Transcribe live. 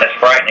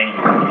frightening.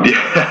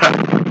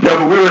 Yeah. No,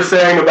 but we were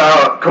saying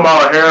about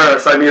Kamala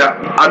Harris. I mean,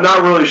 I'm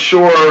not really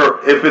sure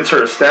if it's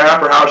her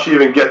staff or how she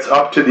even gets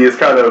up to this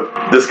kind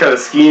of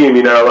scheme.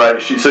 You know, like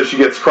she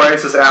gets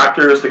crisis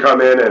actors to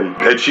come in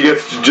and she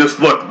gets to just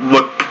look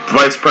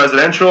vice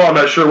presidential. I'm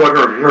not sure what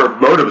her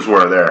motives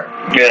were there.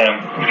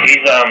 Yeah, she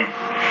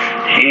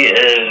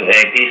is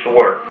a piece of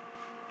work.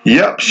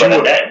 Yep.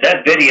 But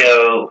that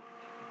video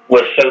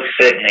was so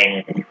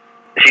sickening.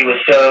 She was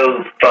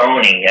so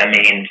phony. I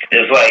mean,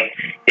 it's like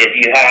if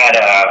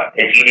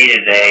you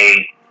needed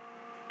a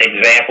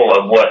example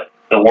of what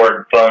the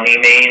word phony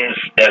means,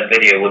 that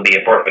video would be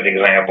a perfect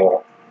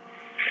example.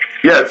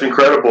 Yeah, it's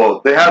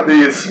incredible. They have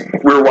these.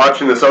 We were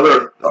watching these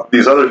other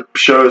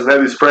shows, and they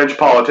have these French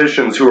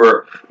politicians who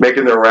are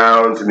making their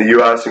rounds in the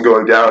U.S. and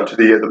going down to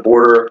the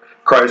border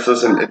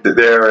crisis and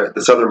there at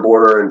the southern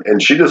border,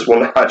 and she just will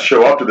not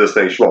show up to this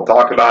thing. She won't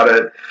talk about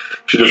it.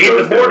 She's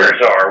the border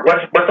czar.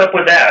 What's up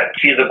with that?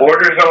 She's the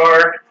border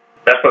czar.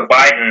 That's what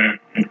Biden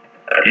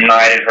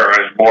knighted her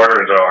as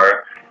border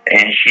czar,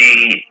 and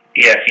she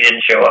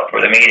didn't show up for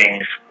the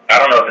meetings. I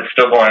don't know if it's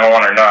still going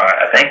on or not.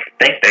 I think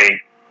they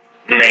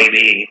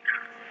maybe.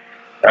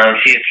 I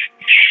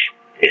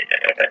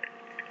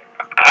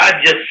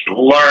just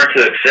learned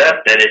to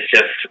accept that it's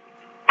just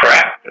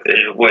crap.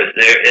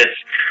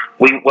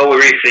 What we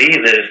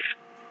receive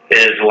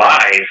is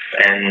lies,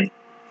 and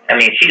I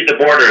mean she's the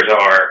border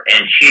czar,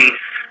 and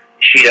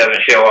she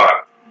doesn't show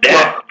up.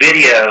 That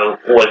video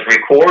was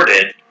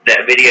recorded.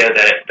 That video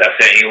that I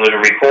sent you was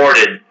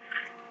recorded.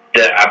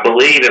 That I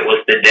believe it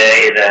was the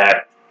day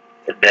that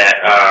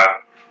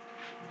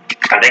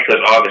I think it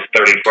was August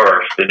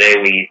 31st, the day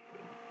we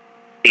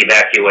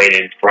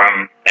evacuated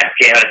from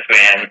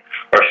Afghanistan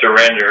or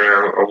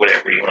surrendered or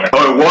whatever you want to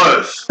call it. Oh, it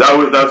was.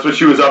 That's what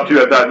she was up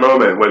to at that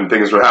moment when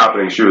things were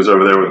happening. She was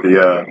over there with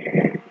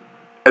the...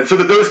 And so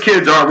that those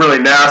kids aren't really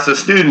NASA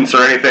students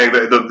or anything,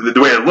 the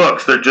way it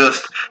looks. They're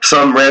just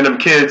some random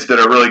kids that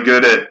are really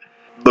good at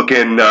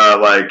looking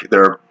like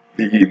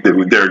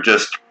they're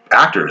just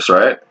actors,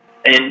 right?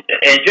 And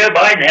Joe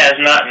Biden has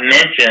not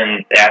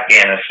mentioned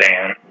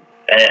Afghanistan.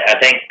 I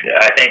think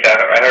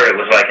I heard it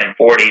was like in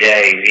 40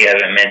 days he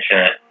hasn't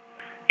mentioned it.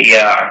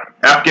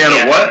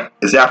 What?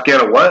 Is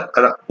Afghan a what?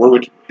 I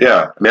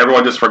mean,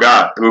 everyone just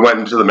forgot. We went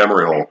into the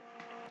memory hole.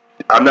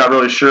 I'm not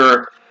really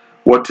sure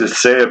what to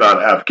say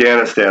about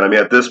Afghanistan. I mean,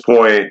 at this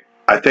point,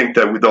 I think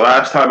that the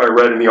last time I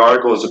read any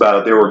articles about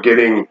it, they were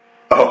getting,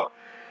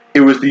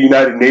 it was the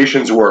United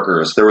Nations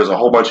workers. There was a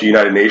whole bunch of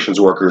United Nations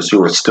workers who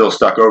were still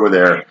stuck over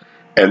there.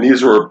 And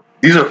these are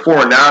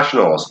foreign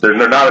nationals. They're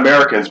not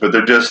Americans, but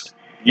they're just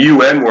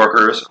UN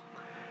workers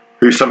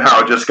who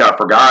somehow just got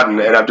forgotten.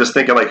 And I'm just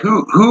thinking, like,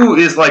 who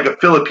is like a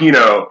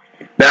Filipino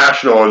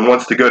national and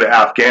wants to go to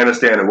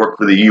Afghanistan and work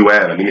for the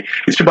UN? I mean,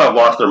 these people have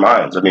lost their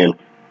minds. I mean,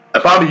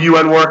 if I'm a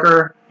UN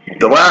worker,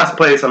 the last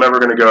place I'm ever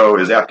going to go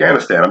is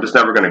Afghanistan. I'm just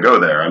never going to go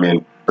there. I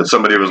mean, but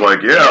somebody was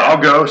like, yeah,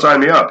 I'll go, sign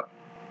me up.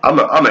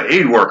 I'm an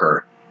aid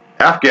worker.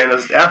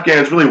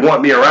 Afghans really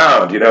want me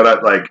around, you know,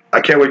 that like,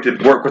 I can't wait to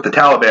work with the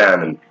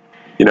Taliban and,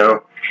 you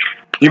know,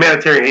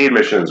 humanitarian aid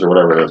missions or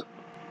whatever it is.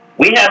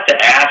 We have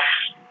to ask,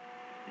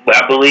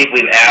 I believe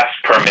we've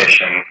asked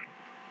permission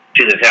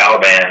to the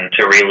Taliban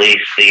to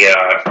release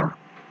the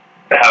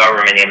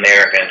however many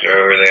Americans are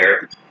over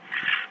there.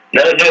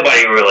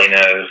 Nobody really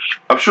knows.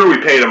 I'm sure we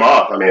paid them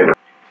off. I mean,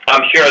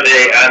 I'm sure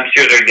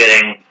they're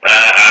getting.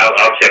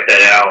 I'll check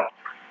that out.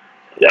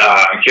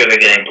 I'm sure they're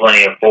getting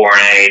plenty of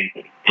foreign aid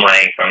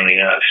money from the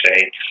United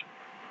States.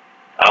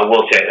 I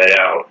will check that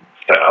out.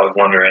 So I was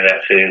wondering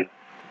that too.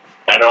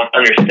 I don't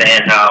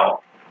understand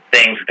how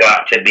things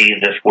got to be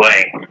this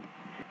way.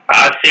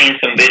 I've seen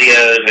some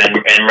videos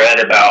and read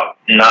about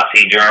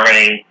Nazi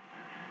Germany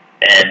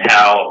and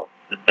how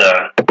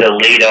the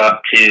lead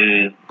up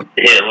to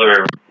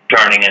Hitler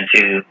turning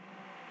into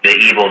the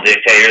evil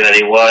dictator that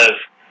he was,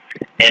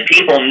 and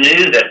people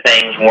knew that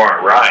things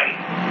weren't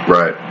right.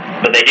 Right.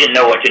 But they didn't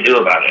know what to do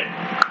about it.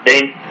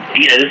 This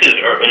is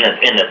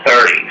in the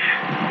 30s.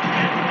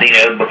 You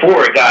know,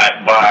 before it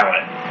got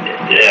violent,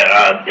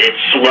 they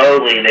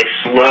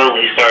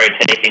slowly started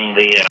taking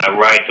the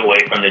rights away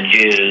from the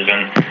Jews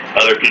and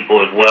other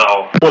people as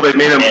well. Well, they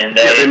made them.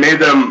 They made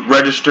them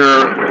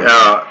register,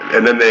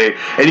 and then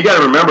and you got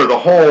to remember the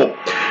whole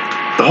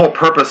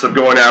purpose of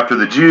going after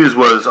the Jews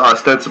was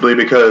ostensibly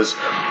because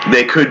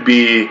they could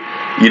be,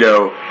 you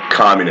know,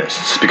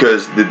 communists,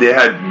 because they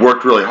had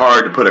worked really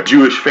hard to put a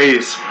Jewish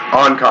face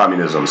on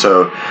communism,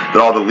 so that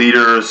all the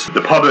leaders,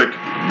 the public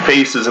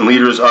faces and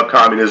leaders of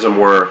communism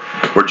were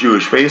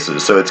Jewish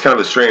faces. So it's kind of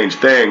a strange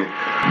thing.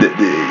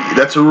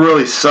 That's a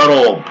really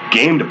subtle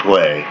game to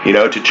play, you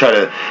know, to try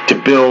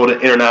to build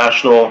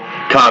international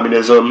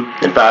communism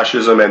and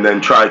fascism, and then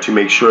try to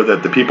make sure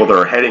that the people that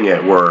are heading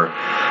it were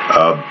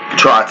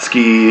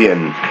Trotsky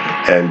and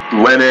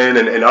Lenin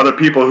and other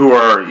people who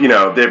are, you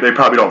know, they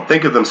probably don't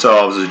think of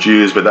themselves as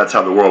Jews, but that's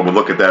how the world would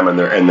look at them and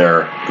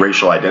their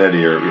racial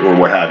identity or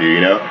what have you,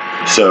 you know.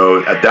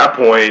 So at that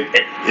point,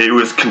 it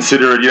was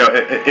considered, you know,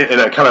 in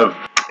a kind of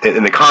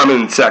in the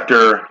common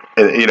sector,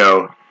 you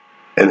know,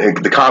 and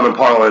the common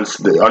parlance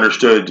they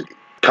understood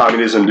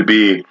communism to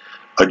be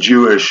a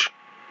Jewish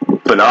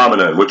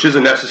phenomenon, which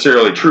isn't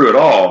necessarily true at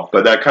all,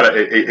 but that kind of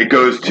it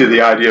goes to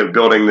the idea of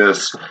building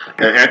this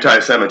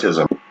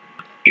anti-Semitism.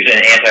 You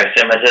said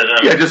anti-Semitism?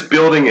 Yeah, just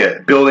building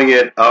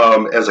it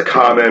as a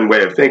common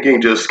way of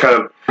thinking. Just kind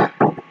of,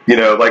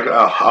 like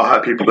I'll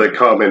have people that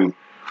come and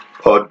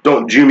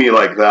don't Jew me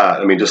like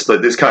that. I mean, just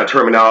this kind of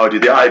terminology,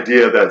 the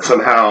idea that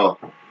somehow,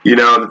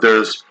 that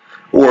there's,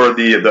 or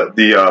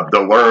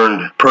the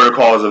learned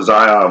protocols of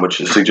Zion, which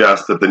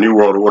suggests that the New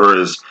World Order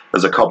is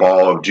a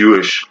cabal of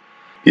Jewish,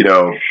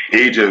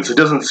 agents. It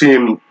doesn't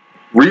seem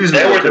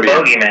reasonable to me. They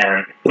were the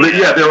bogeyman.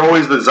 Yeah, they're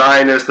always the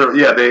Zionists.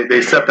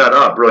 They set that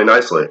up really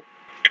nicely.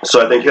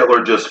 So I think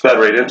Hitler just fed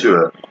right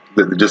into it,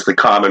 just the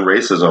common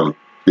racism,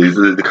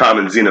 the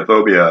common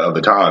xenophobia of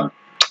the time.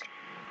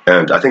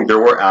 And I think there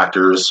were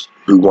actors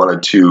who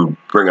wanted to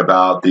bring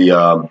about the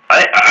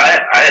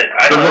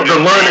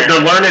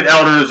learned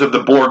elders of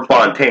the Borg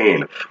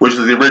Fontaine, which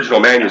is the original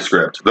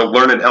manuscript. The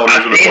learned elders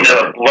of the Borg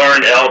Fontaine.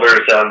 Learned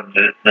elders of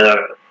the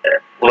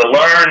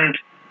learned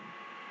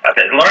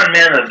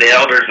men of the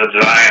elders of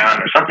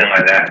Zion, or something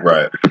like that.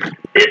 Right.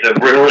 It's a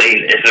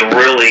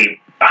really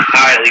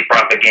highly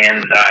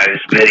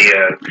propagandized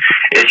video.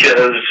 It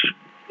shows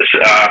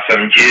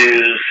some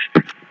Jews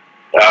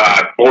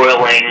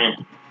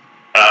boiling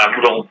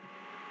little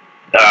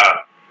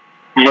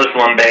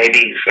Muslim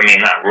babies. I mean,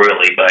 not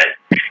really, but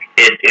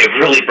it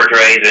really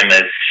portrays them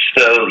as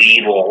so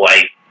evil,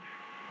 like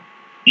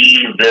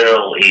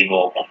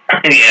evil.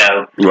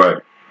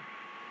 Right.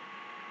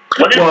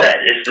 What is that?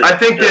 I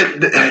think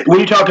that when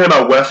you're talking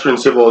about Western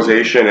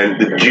civilization and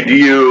the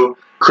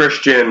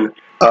Judeo-Christian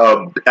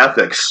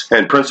ethics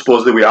and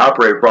principles that we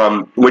operate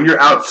from, when you're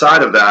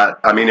outside of that,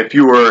 I mean, if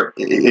you were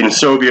in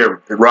Soviet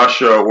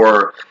Russia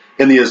or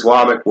in the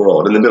Islamic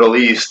world, in the Middle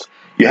East,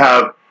 you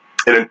have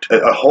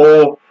a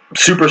whole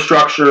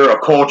superstructure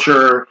of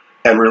culture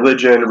and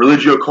religion,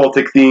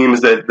 religio-cultic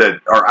themes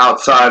that are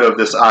outside of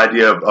this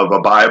idea of a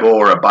Bible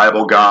or a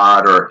Bible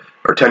God or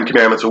Ten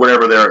Commandments or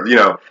whatever they're,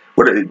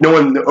 no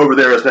one over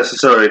there is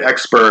necessarily an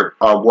expert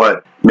on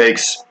what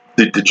makes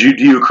the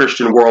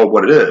Judeo-Christian world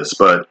what it is,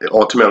 but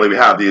ultimately we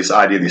have these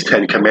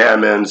Ten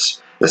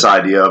Commandments, this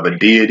idea of a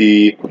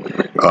deity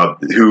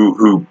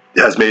who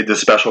has made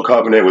this special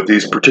covenant with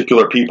these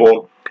particular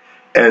people.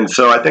 And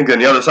so I think on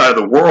the other side of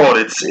the world,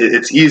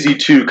 it's easy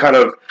to kind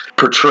of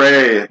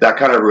portray that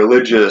kind of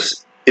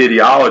religious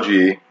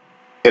ideology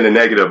in a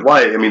negative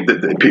light. I mean,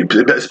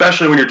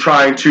 especially when you're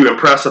trying to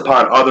impress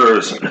upon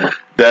others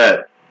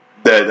that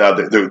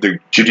the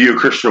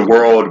Judeo-Christian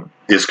world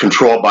is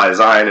controlled by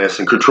Zionists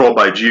and controlled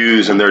by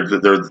Jews, and they're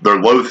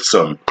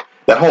loathsome.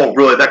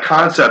 That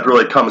concept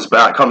really comes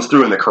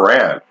through in the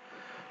Quran.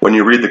 When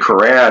you read the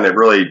Quran, it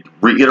really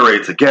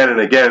reiterates again and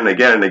again and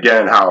again and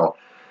again how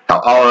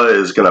Allah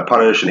is going to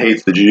punish and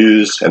hates the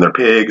Jews and their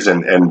pigs,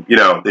 and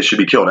they should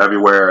be killed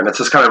everywhere. And it's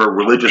just kind of a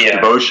religious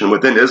devotion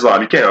within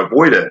Islam. You can't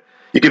avoid it.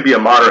 You could be a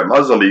moderate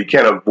Muslim, but you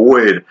can't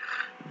avoid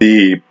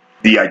the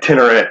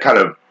itinerant kind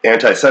of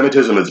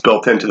anti-Semitism that's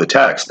built into the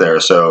text there.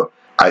 So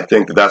I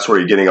think that's where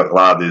you're getting a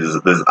lot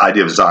of this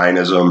idea of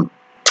Zionism,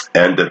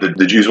 and that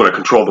the Jews want to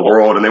control the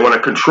world, and they want to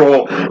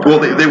control. Well,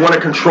 they want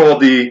to control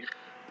the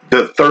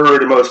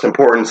third most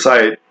important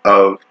site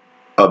of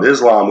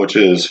Islam, which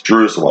is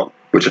Jerusalem,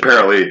 which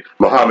apparently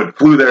Muhammad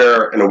flew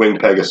there in a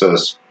winged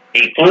Pegasus.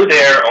 He flew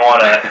there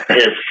on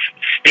his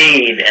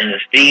steed, and the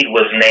steed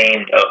was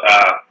named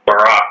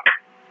Barak.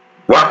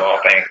 Wow.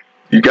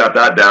 You got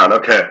that down.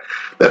 Okay.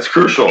 That's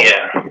crucial.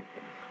 Yeah.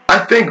 I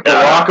think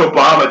Barack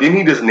Obama, didn't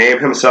he just name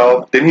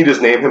himself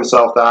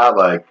that?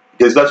 Like,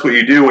 because that's what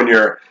you do when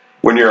you're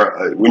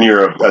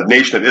a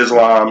nation of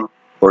Islam,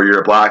 or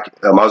you're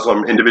a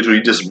Muslim individual.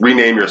 You just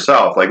rename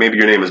yourself. Like, maybe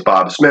your name is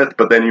Bob Smith,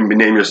 but then you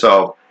name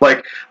yourself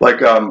like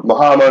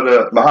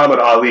Muhammad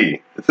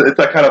Ali. It's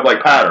that kind of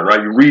like pattern,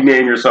 right? You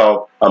rename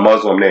yourself a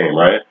Muslim name,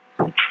 right?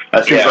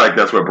 That seems like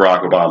that's what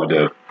Barack Obama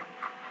did.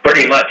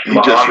 Pretty much. He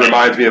just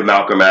reminds me of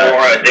Malcolm X.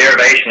 Or a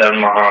derivation of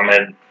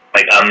Muhammad,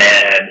 like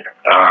Ahmed.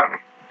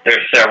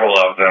 There's several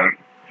of them.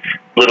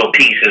 Little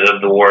pieces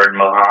of the word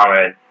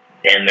Muhammad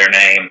in their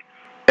name.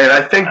 And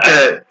I think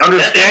that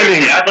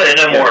understanding. I'd like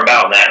to know more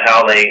about that.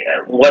 How they?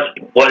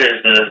 What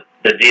is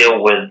the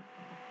deal with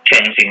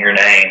changing your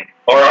name?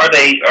 Or are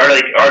they? I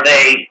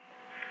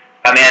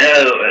mean, I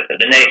know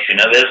the Nation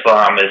of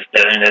Islam is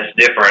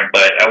different,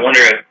 but I wonder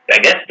if I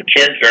guess the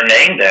kids are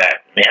named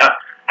that. I mean,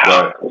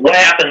 Right. What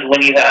happens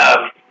when you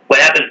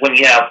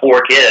have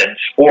 4 kids,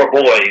 4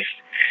 boys?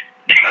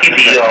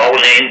 Do you all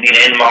name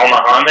them all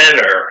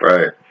Muhammad or?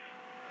 Right.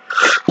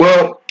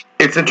 Well,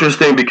 it's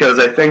interesting because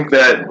I think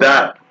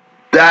that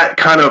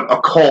kind of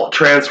occult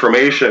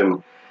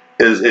transformation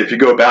is, if you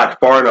go back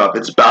far enough,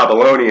 it's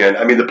Babylonian.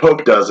 I mean, the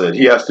Pope does it.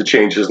 He has to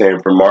change his name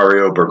from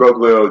Mario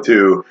Bergoglio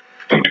to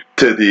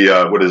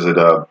the what is it?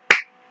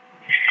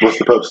 What's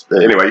the Pope's?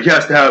 Anyway, he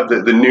has to have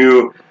the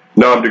new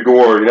nom de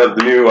gore, the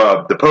new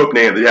the Pope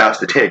name that he has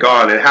to take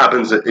on. It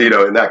happens,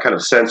 in that kind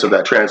of sense of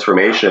that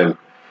transformation.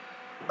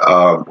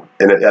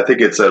 And I think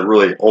it's a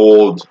really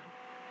old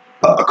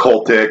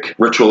occultic,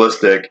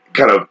 ritualistic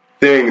kind of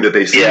thing that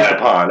they seized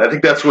upon. I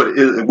think that's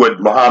what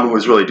Muhammad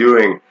was really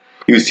doing.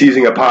 He was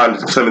seizing upon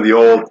some of the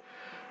old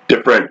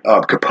different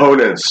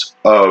components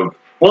of.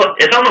 Well,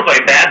 it's almost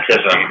like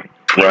baptism.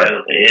 Right.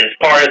 It's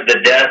part of the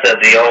death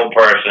of the old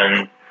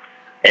person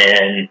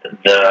and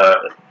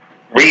the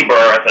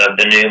rebirth of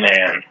the new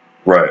man.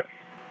 Right.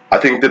 I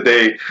think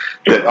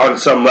that on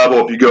some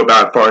level, if you go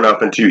back far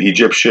enough into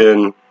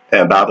Egyptian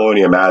and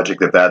Babylonian magic,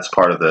 that's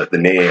part of the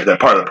name, that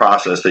part of the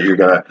process that you're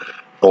going to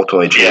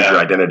ultimately change your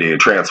identity and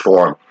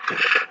transform.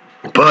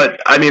 But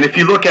I mean, if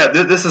you look at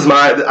this,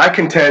 I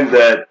contend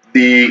that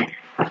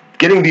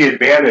getting the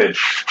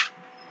advantage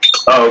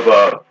of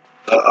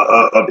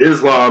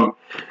Islam,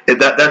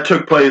 that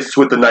took place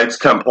with the Knights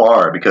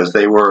Templar, because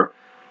they were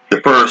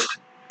the first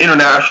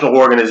international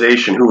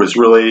organization who was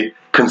really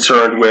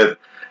concerned with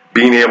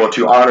being able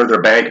to honor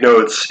their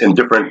banknotes in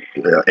different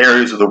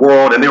areas of the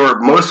world, and they were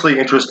mostly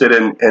interested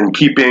in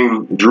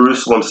keeping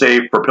Jerusalem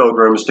safe for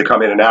pilgrims to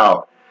come in and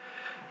out.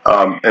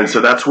 And so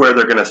that's where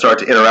they're going to start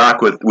to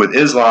interact with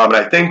Islam.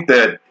 And I think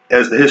that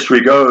as the history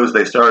goes,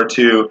 they started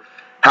to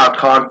have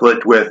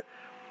conflict with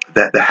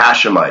the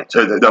Hashemites,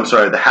 or the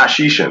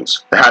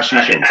Hashishins. The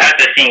Hashishins.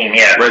 Hashishim,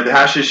 yeah. Right, the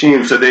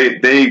Hashishins. So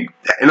they,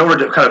 in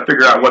order to kind of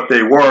figure out what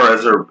they were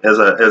as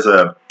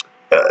a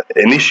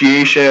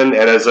initiation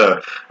and as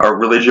a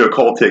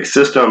religio-cultic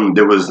system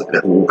that was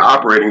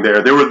operating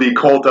there, they were the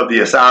cult of the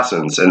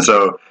assassins. And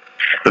so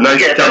the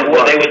Knights Templar.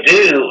 What they would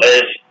do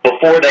is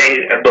before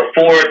they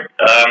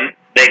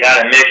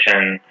got a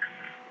mission,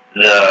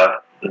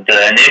 the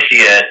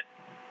initiate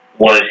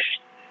was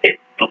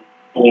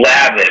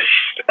lavish.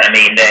 I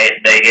mean,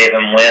 they gave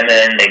them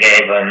women, they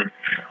gave them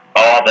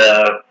all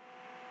the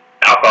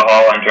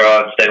alcohol and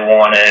drugs they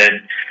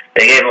wanted.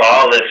 They gave them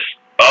all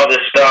this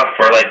stuff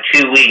for like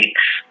 2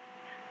 weeks,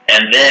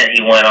 and then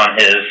he went on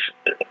his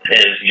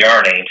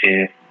journey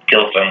to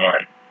kill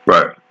someone.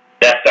 Right.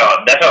 That's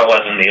how it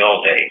was in the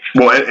old days.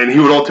 Well, and he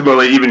would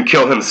ultimately even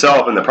kill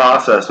himself in the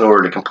process in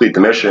order to complete the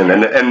mission.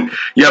 And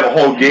you have a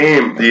whole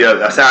game.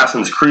 The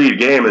Assassin's Creed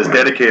game is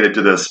dedicated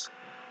to this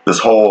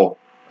whole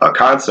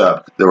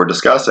concept that we're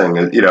discussing.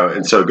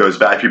 And so it goes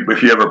back.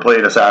 If you ever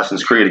played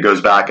Assassin's Creed, it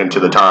goes back into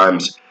the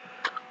times.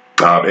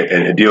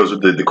 And it deals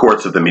with the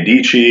courts of the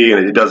Medici,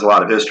 and it does a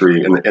lot of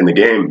history in the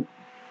game.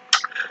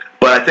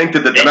 But I think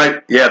that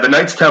the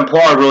Knights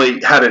Templar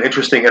really had an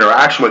interesting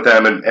interaction with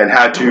them, and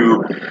had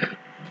to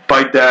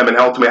fight them, and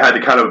ultimately had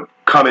to kind of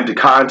come into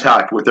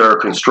contact with their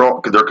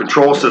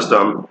control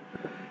system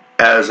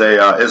as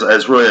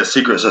really a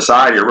secret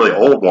society, a really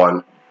old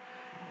one,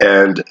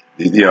 and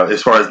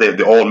as far as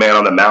the old man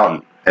on the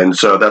mountain. And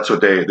so that's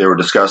what they were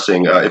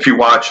discussing. If you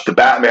watch the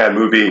Batman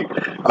movie,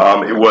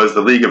 it was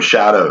the League of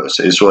Shadows.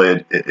 It's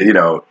really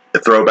a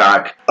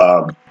throwback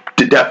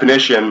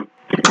definition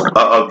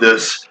of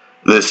this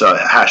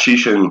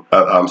Hashishin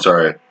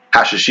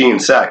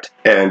sect.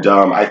 And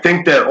I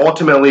think that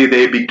ultimately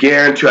they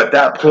began to, at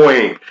that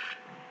point,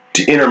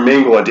 to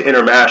intermingle and to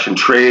intermesh and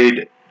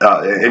trade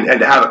and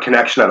to have a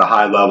connection at a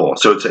high level.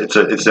 So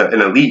it's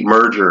an elite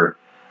merger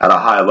at a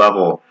high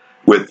level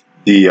with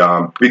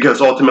because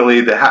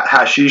ultimately the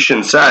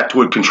Hashishin sect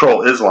would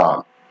control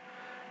Islam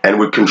and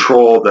would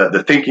control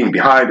the thinking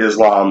behind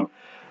Islam,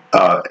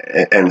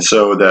 and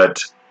so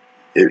that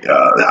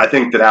I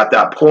think that at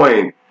that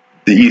point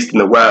the East and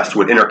the West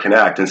would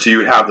interconnect, and so you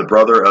would have the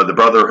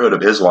Brotherhood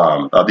of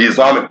Islam, the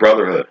Islamic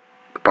Brotherhood,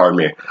 pardon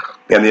me,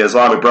 and the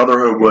Islamic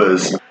Brotherhood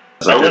was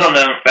a little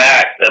known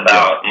fact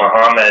about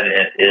Muhammad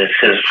is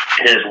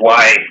his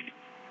wife,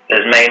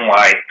 his main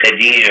wife,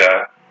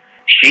 Khadijah.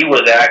 She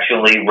was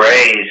actually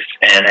raised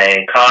in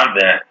a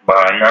convent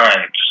by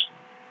nuns.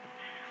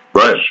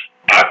 Right. Which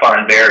I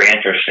find very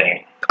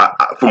interesting.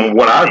 From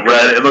what I've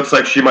read, it looks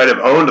like she might have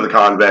owned the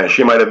convent.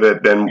 She might have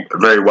been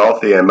very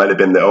wealthy and might have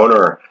been the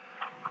owner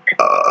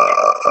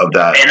of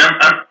that. And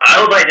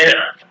I would like to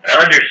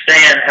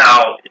understand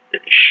how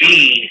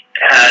she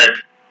had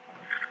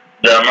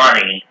the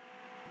money,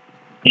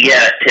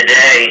 yet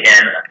today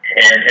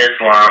in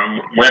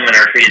Islam, women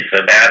are treated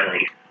so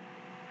badly.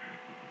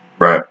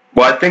 Right.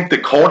 Well, I think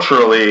that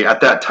culturally,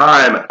 at that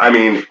time, I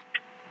mean,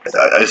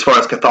 as far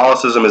as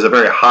Catholicism is a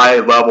very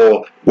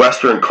high-level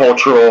Western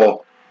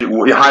cultural,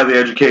 highly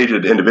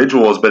educated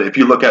individuals, but if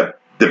you look at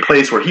the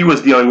place where he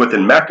was dealing with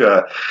in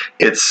Mecca,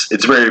 it's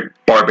very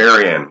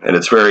barbarian, and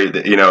it's very,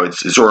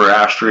 it's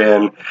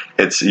Zoroastrian.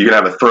 You're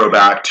gonna have a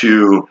throwback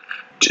to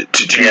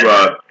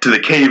the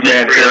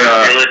caveman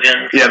era,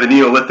 religion. Yeah, the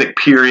Neolithic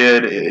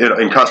period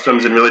in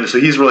customs and religion. So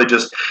he's really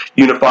just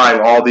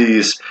unifying all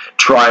these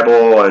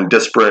tribal and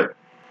disparate,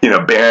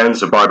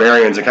 bands of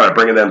barbarians and kind of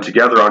bringing them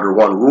together under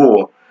one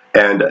rule,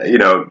 and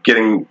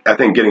getting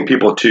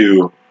people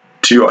to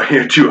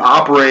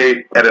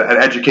operate at an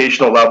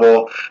educational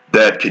level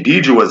that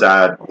Khadijah was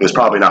at was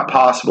probably not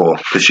possible,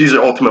 because she's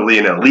ultimately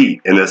an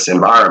elite in this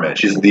environment.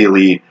 She's the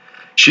elite.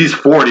 She's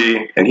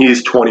 40 and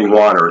he's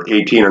 21 or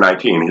 18 or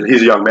 19.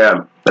 He's a young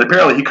man, but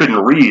apparently he couldn't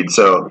read.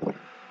 So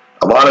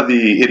a lot of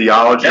the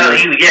ideology. No,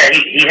 he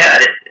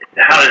had it.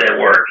 How did it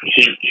work?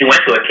 He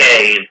went to a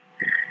cave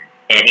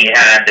and he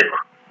had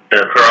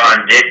the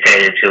Quran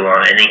dictated to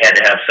him, and he had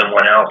to have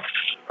someone else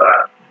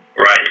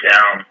write it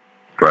down.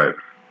 Right.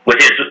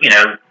 Which is,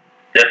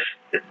 just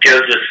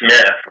Joseph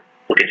Smith.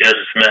 Look at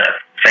Joseph Smith.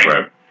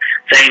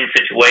 Same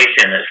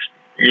situation as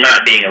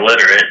not being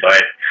illiterate,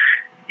 but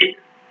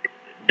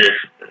this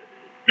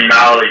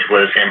knowledge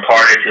was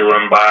imparted to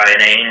him by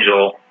an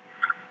angel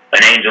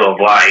of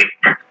light,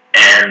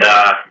 and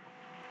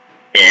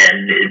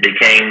it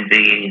became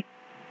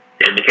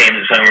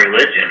his own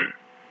religion.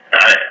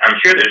 I'm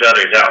sure there's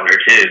others out there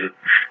too,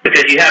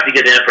 because you have to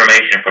get the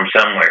information from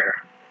somewhere.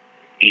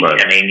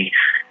 Right. I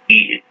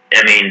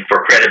mean,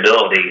 for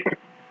credibility.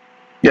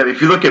 Yeah,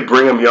 if you look at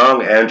Brigham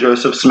Young and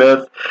Joseph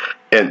Smith,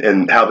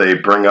 and how they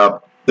bring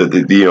up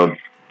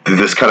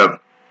this kind of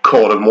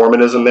cult of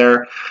Mormonism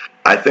there,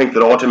 I think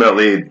that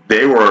ultimately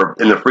they were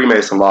in the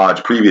Freemason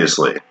Lodge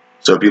previously.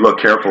 So if you look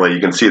carefully, you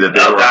can see that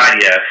they were. God,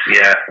 yes,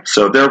 yeah.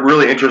 So they're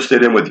really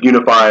interested in with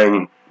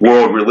unifying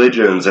world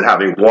religions and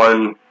having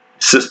one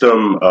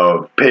system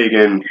of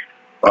pagan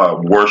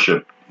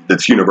worship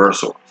that's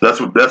universal.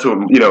 So that's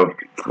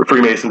what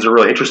Freemasons are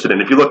really interested in.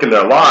 If you look in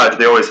their lodge,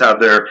 they always have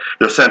their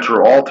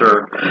central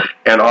altar,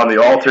 and on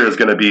the altar is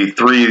going to be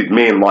three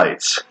main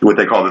lights, what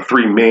they call the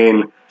three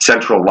main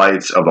central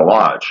lights of the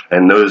lodge.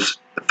 And those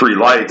three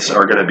lights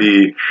are going to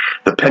be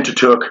the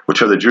Pentateuch,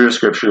 which are the Jewish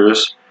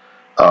scriptures,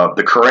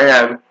 the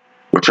Quran,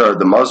 which are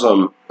the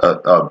Muslim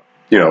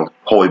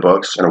holy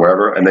books and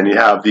whatever, and then you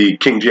have the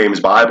King James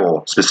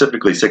Bible,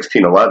 specifically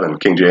 1611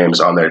 King James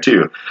on there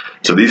too.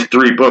 So these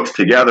three books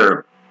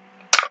together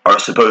are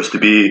supposed to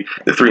be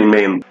the three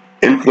main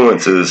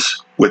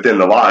influences within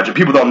the lodge. And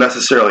people don't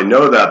necessarily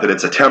know that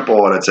it's a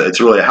temple and it's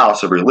really a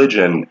house of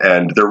religion,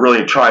 and they're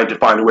really trying to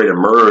find a way to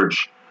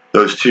merge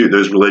those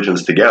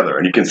religions together.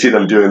 And you can see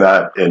them doing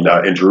that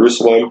in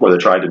Jerusalem, where they're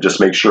trying to just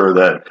make sure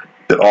that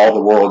all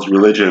the world's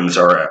religions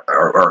are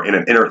in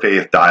an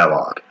interfaith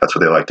dialogue. That's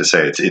what they like to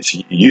say. It's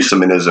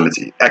ecumenism. It's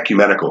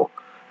ecumenical,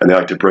 and they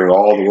like to bring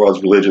all the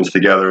world's religions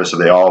together, so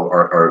they all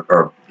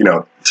are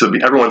So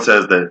everyone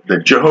says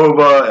that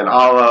Jehovah and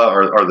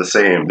Allah are the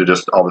same. They're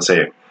just all the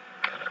same.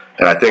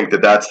 And I think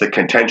that that's the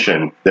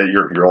contention that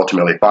you're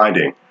ultimately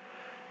finding,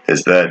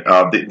 is that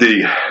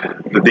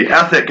the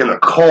ethic and the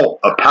cult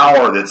of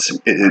power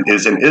is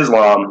in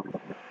Islam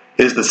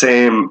is the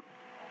same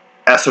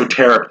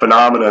esoteric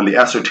phenomenon, the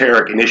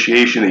esoteric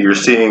initiation that you're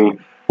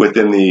seeing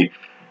within the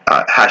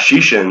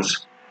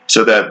Hashishans,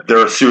 so that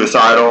they're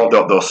suicidal,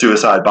 they'll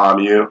suicide bomb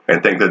you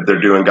and think that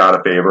they're doing God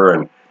a favor,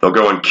 and they'll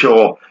go and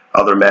kill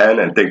other men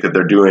and think that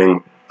they're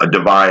doing a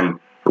divine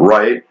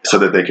right so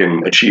that they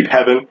can achieve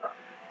heaven.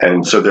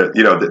 And so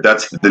that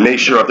that's the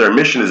nature of their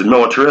mission is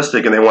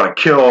militaristic, and they want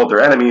to kill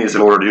their enemies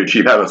in order to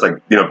achieve heaven. It's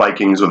like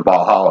Vikings with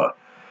Valhalla.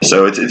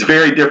 So it's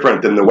very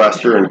different than the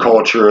Western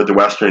culture, the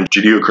Western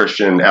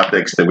Judeo-Christian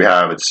ethics that we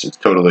have. It's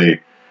totally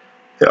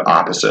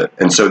opposite.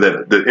 And so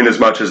that in as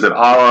much as that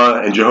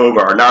Allah and Jehovah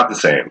are not the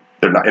same,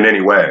 they're not in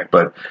any way.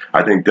 But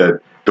I think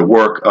that the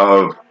work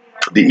of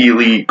the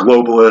elite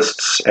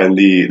globalists and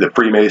the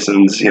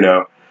Freemasons,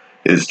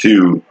 is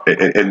to,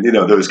 and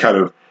those kind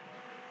of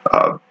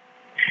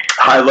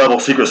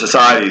high-level secret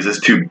societies, is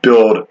to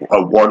build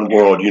a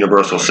one-world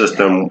universal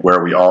system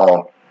where we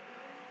all.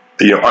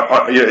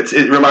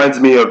 It reminds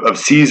me of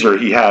Caesar.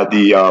 He had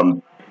the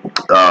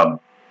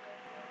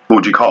what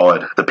would you call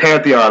it? The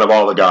pantheon of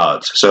all the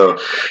gods. So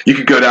you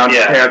could go down to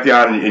the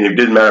pantheon, and it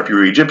didn't matter if you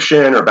were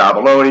Egyptian or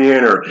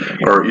Babylonian or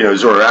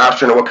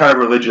Zoroastrian or what kind of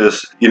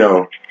religious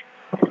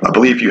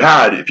belief you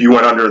had. If you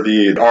went under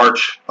the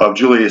arch of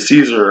Julius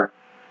Caesar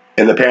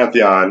in the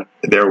pantheon,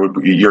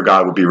 your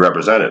god would be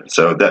represented.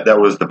 So that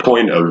was the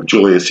point of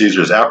Julius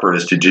Caesar's effort,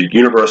 is to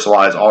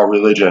universalize all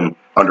religion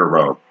under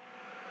Rome.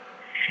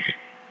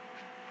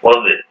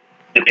 Well,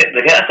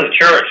 the Catholic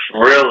Church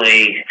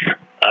really,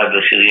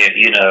 obviously,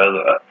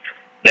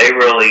 they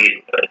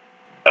really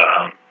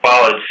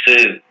followed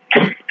suit,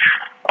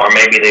 or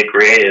maybe they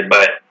created,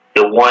 but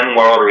the one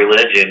world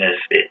religion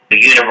is the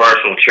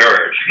universal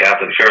church.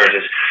 Catholic Church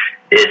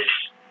is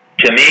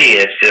to me,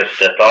 it's just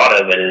the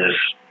thought of it is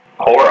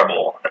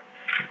horrible. I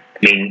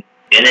mean,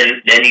 and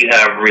then you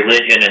have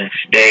religion and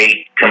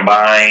state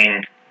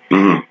combined.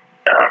 Mm-hmm.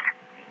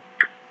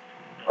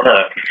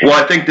 Well,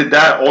 I think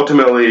that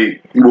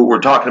ultimately, what we're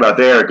talking about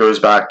there goes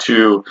back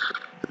to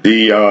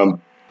the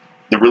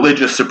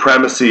religious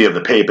supremacy of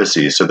the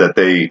papacy, so that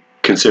they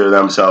consider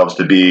themselves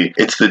to be,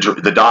 it's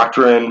the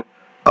doctrine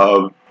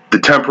of the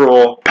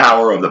temporal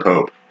power of the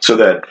Pope, so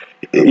that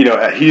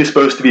he is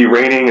supposed to be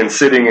reigning and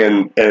sitting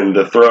in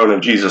the throne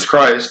of Jesus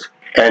Christ,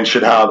 and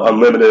should have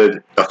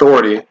unlimited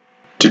authority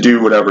to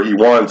do whatever he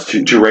wants,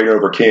 to reign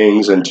over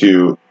kings and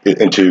to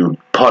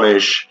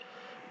punish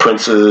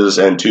princes,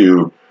 and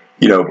to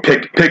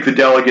pick the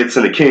delegates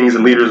and the kings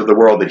and leaders of the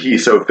world that he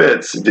so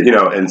fits,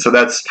 and so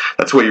that's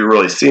what you're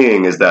really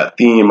seeing, is that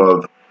theme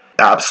of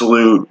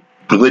absolute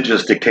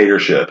religious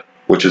dictatorship,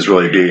 which is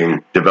really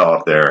being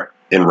developed there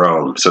in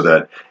Rome, so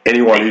that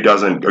anyone who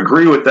doesn't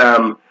agree with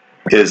them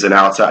is an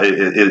outside,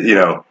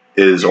 is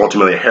is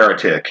ultimately a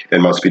heretic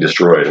and must be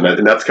destroyed.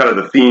 And that's kind of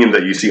the theme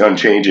that you see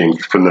unchanging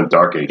from the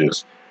Dark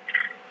Ages.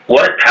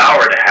 What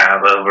power to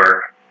have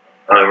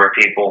over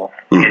people,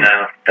 you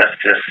know, that's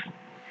just,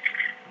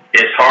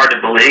 it's hard to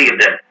believe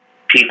that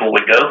people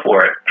would go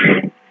for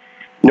it.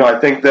 I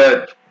think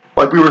that,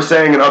 like we were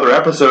saying in other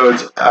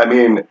episodes, I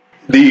mean,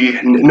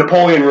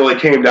 Napoleon really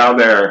came down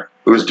there.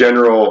 It was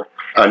General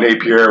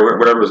Napier,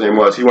 whatever his name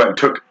was. He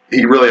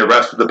really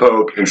arrested the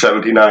Pope in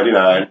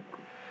 1799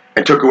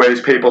 and took away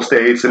his papal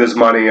states and his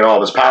money and all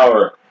of his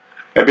power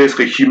and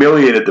basically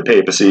humiliated the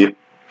papacy.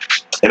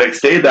 And it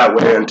stayed that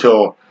way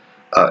until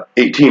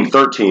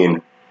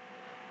 1813.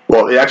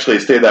 Well, it actually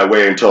stayed that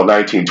way until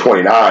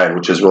 1929,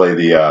 which is really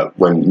the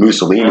when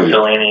Mussolini,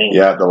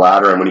 the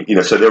Lateran,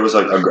 when so there was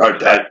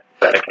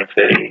Vatican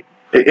City.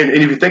 And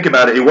if you think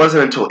about it, it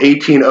wasn't until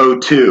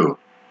 1802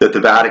 that the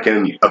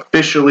Vatican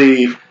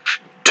officially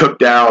took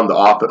down the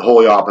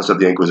Holy Office of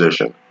the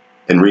Inquisition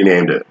and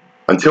renamed it.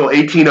 Until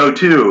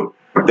 1802,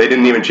 they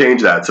didn't even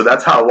change that. So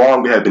that's how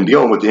long we had been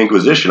dealing with the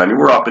Inquisition. I mean,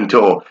 we're up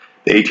until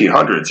the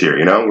 1800s here.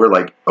 We're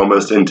like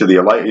almost into the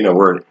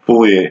we're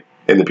fully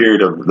in the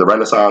period of the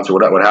Renaissance or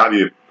what have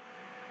you.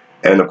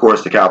 And of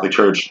course, the Catholic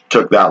Church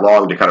took that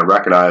long to kind of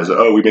recognize,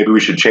 maybe we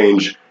should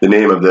change the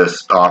name of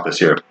this office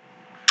here.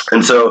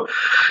 And so,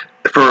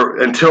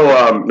 until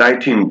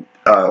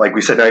like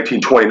we said,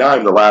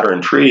 1929, the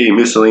Lateran Treaty,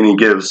 Mussolini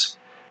gives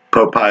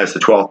Pope Pius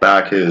XII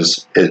back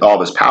all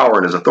of his power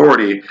and his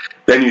authority.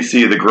 Then you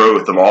see the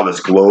growth of all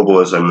this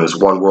globalism, this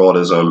one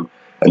worldism,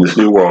 and this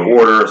new world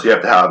order. So you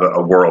have to have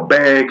a World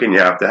Bank, and you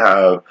have to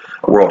have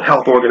a World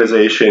Health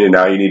Organization, and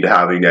now you need to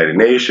have a United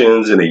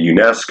Nations and a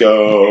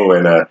UNESCO,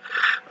 and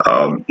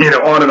on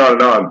and on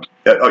and on.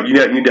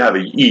 You need to have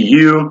a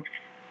EU,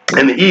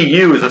 and the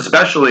EU is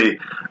especially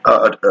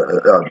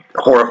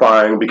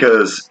horrifying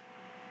because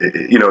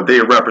they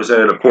are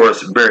represented, of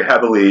course, very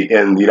heavily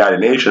in the United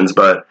Nations,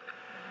 but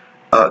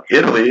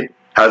Italy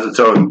has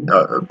its own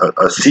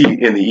a seat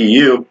in the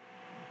EU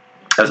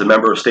as a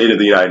member of state of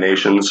the United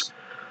Nations.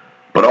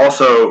 But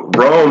also,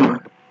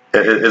 Rome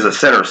is a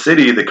center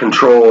city that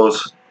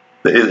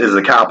is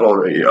the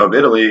capital of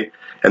Italy,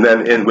 and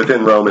then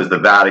within Rome is the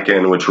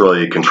Vatican, which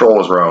really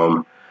controls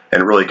Rome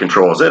and really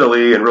controls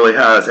Italy, and really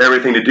has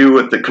everything to do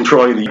with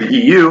controlling the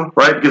EU,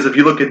 right? Because if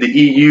you look at the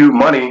EU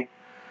money,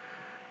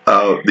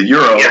 the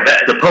euro,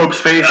 the Pope's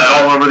face is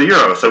all over the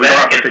euro. So we don't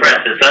have to press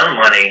its own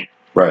money,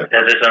 right?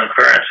 Has its own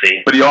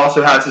currency, but he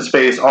also has his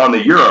face on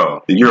the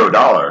euro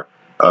dollar.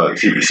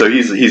 So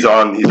he's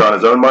on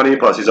his own money,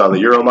 plus he's on the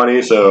euro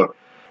money. So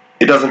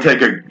it doesn't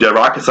take a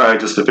rocket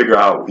scientist to figure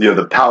out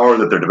the power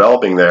that they're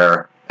developing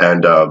there.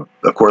 And of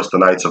course, the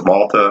Knights of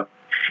Malta.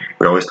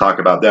 We always talk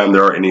about them.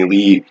 They're an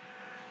elite,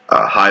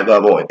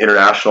 high-level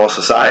international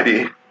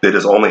society that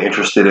is only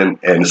interested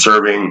in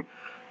serving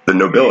the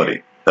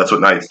nobility. That's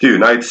what knights do.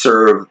 Knights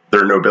serve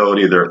their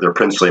nobility, their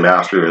princely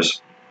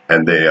masters,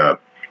 and they're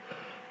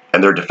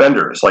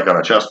defenders, like on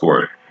a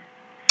chessboard.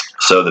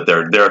 So that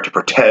they're there to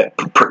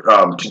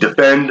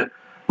defend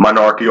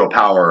monarchical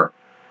power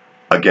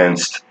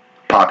against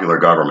popular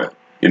government,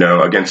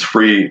 against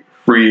free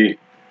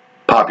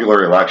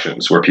popular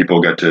elections where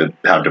people get to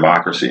have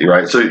democracy,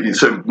 right?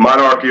 So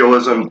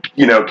monarchialism,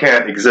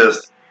 can't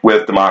exist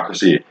with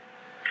democracy.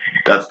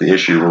 That's the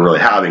issue we're really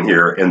having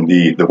here in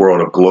the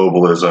world of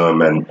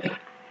globalism and,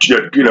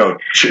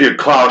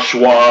 Klaus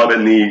Schwab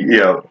and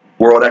the,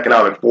 World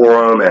Economic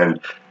Forum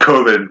and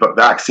COVID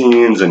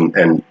vaccines and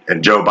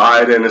Joe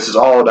Biden. This is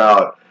all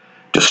about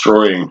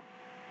destroying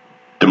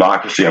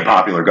democracy and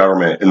popular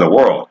government in the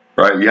world,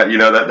 right?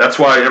 That's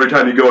why every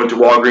time you go into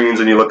Walgreens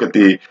and you look at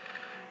the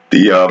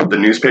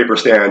newspaper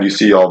stand, you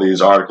see all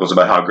these articles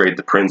about how great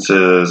the Prince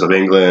is of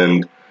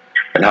England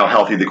and how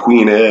healthy the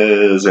Queen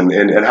is and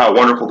how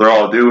wonderful they're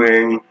all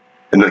doing.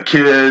 And the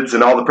kids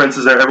and all the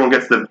princes there, everyone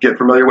gets to get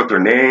familiar with their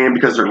name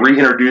because they're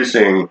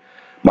reintroducing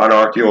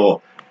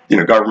monarchical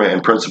government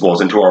and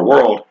principles into our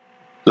world.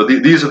 So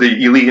these are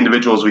the elite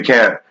individuals we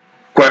can't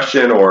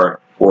question or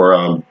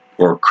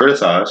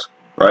criticize,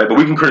 right? But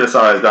we can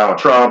criticize Donald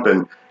Trump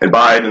and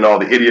Biden and all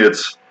the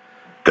idiots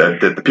that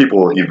the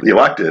people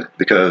elected,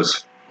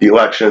 because the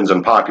elections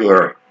and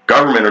popular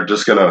government are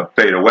just going to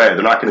fade away.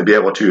 They're not going to be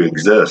able to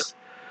exist.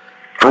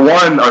 For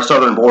one, our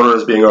southern border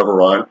is being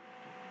overrun.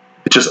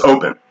 It's just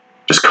open.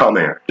 Just come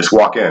here. Just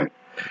walk in.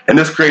 And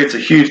this creates a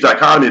huge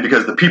dichotomy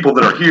because the people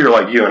that are here,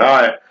 like you and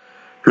I,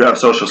 who have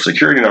social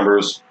security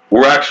numbers,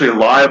 we're actually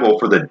liable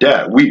for the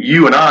debt.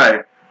 You and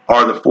I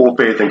are the full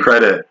faith and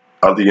credit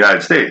of the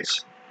United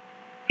States.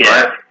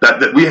 Yeah. Right?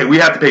 That we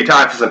have to pay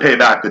taxes and pay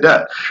back the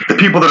debt. The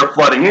people that are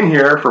flooding in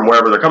here from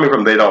wherever they're coming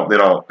from, they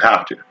don't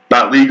have to.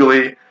 Not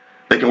legally.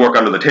 They can work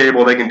under the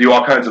table. They can do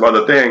all kinds of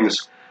other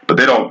things, but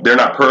they're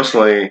not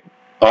personally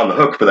on the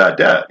hook for that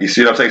debt. You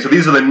see what I'm saying? So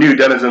these are the new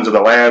denizens of the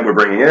land we're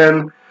bringing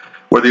in,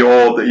 where the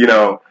old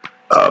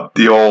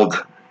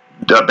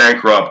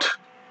bankrupt,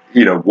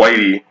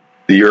 whitey,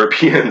 the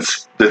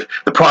Europeans, the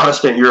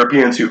Protestant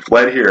Europeans who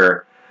fled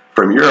here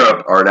from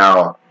Europe are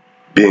now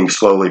being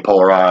slowly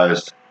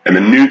polarized And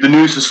the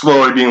noose is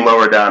slowly being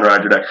lowered down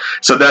around your neck.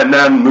 So then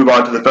move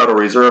on to the Federal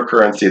Reserve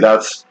currency.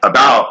 That's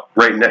about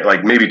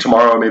like maybe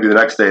tomorrow, maybe the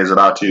next day is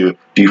about to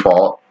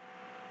default.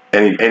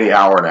 Any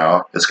hour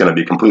now, it's going to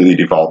be completely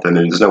defaulted,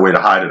 and there's no way to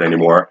hide it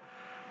anymore.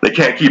 They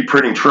can't keep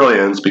printing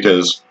trillions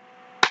because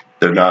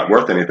they're not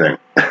worth anything.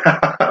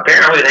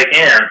 Apparently, they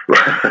can.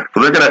 Well,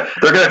 they're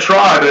gonna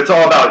try, but it's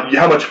all about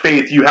how much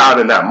faith you have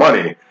in that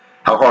money,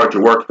 how hard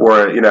you work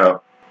for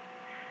it.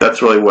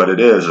 That's really what it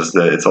is. Is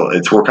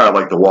that we're kind of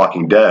like the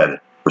Walking Dead.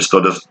 We're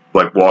still just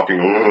like walking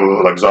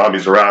like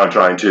zombies around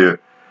trying to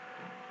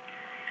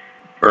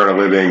earn a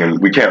living, and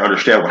we can't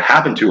understand what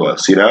happened to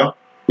us. We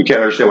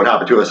can't understand what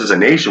happened to us as a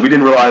nation. We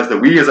didn't realize that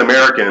we as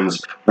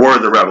Americans were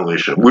the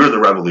revolution. We're the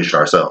revolution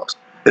ourselves.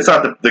 It's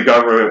not the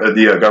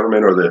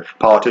government or the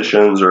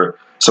politicians or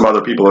some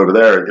other people over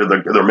there.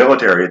 They're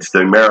military. It's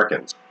the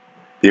Americans.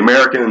 The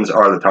Americans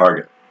are the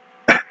target.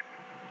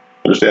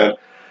 Understand?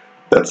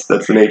 That's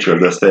the nature of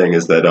this thing.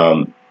 Is that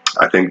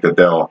I think that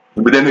they'll.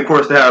 But then of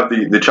course they have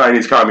the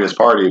Chinese Communist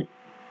Party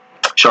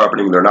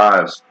sharpening their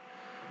knives,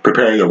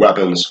 preparing their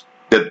weapons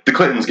that the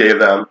Clintons gave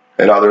them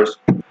and others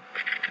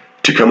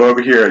to come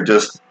over here and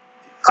just.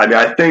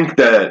 I think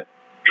that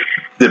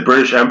the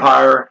British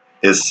Empire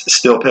is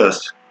still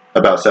pissed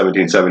about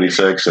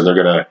 1776, and they're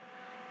going to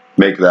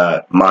make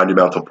that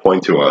monumental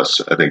point to us.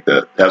 I think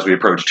that as we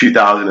approach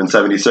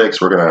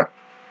 2076, we're going to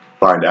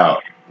find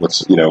out what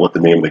the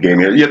name of the game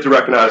is. You have to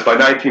recognize by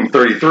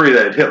 1933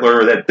 that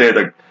Hitler, that they had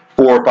like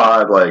 4 or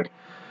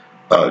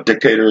 5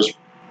 dictators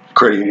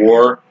creating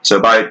war.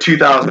 So by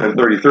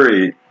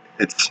 2033,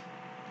 it's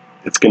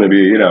going to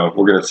be we're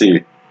going to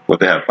see what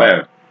they have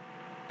planned.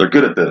 They're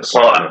good at this.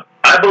 Well,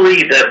 I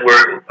believe that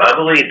we're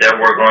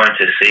going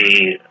to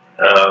see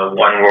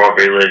one world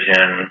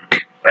religion.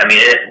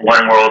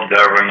 One world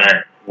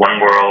government, one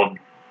world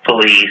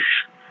police.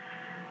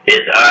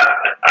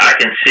 I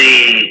can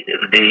see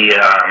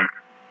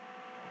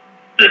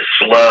the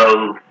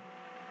slow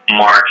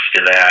march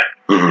to that,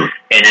 and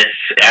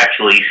it's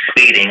actually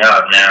speeding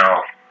up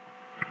now.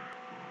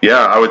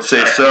 Yeah, I would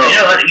say so.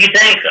 You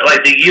think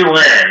like the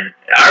UN?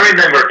 I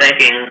remember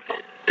thinking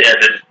as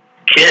a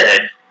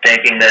kid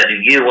that the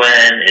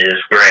UN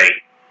is great.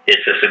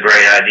 It's just a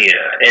great idea,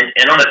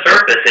 and on the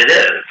surface it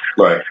is.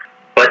 Right.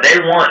 But they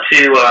want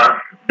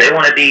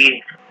to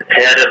be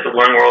head of the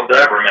one world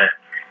government.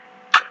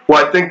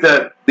 Well, I think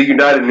that the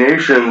United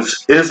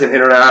Nations is an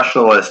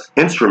internationalist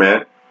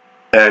instrument,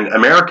 and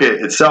America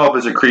itself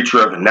is a creature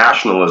of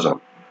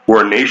nationalism.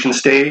 We're a nation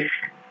state.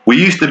 We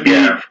used to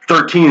be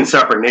 13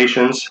 separate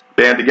nations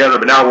band together,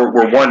 but now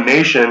we're one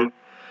nation.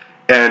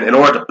 And in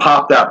order to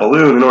pop that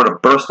balloon, in order to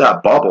burst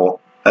that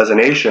bubble as a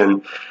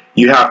nation,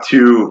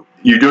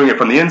 you're doing it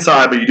from the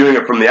inside, but you're doing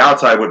it from the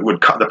outside with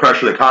the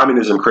pressure that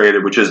communism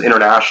created, which is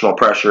international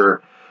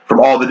pressure from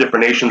all the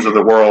different nations of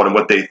the world and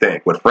what they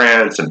think, with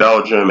France and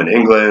Belgium and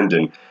England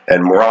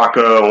and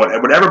Morocco,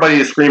 and when everybody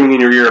is screaming in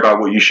your ear about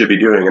what you should be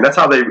doing. And that's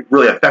how they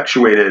really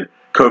effectuated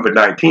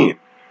COVID-19.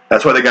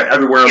 That's why they got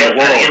everywhere in the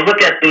world. And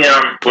look at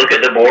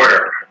the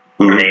border.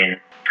 Mm-hmm.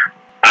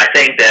 I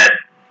think that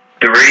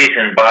the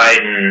reason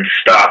Biden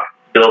stopped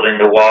building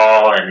the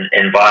wall and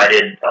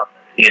invited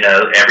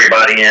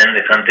everybody in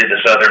to come through the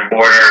southern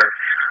border,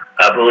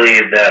 I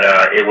believe that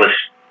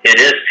it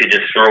is to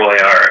destroy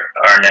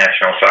our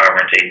national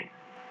sovereignty.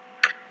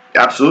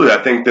 Absolutely.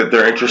 I think that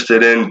they're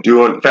interested in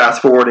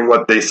fast forwarding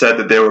what they said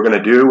that they were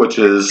going to do, which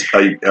is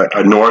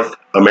a North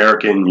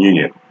American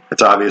Union.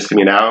 It's obvious to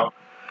me now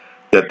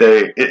that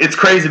it's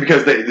crazy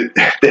because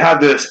they have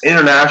this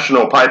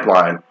international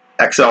pipeline,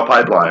 XL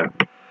pipeline,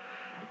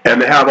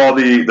 and they have all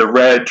the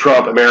red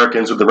Trump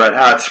Americans with the red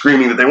hats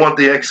screaming that they want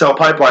the XL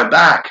pipeline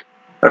back.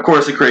 Of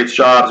course, it creates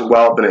jobs and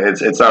wealth, and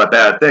it's not a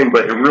bad thing.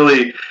 But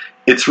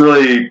it's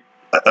really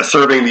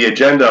serving the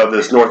agenda of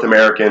this North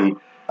American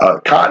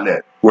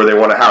continent, where they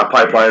want to have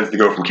pipelines to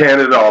go from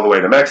Canada all the way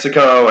to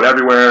Mexico and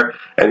everywhere.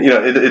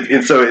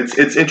 And so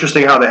it's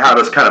interesting how they have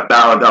us kind of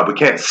bound up. We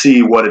can't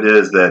see what it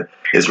is that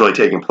is really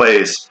taking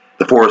place,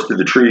 the forest through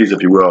the trees,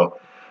 if you will.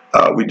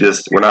 We're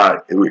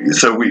not.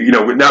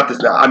 Not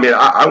this.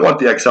 I want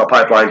the XL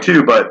pipeline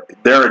too, but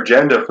their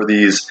agenda for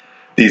these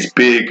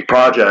big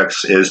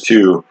projects is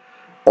to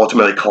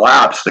ultimately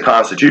collapse the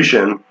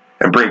Constitution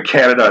and bring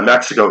Canada and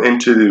Mexico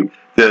into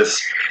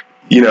this,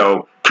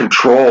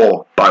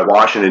 control by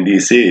Washington,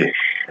 D.C.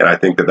 And I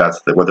think that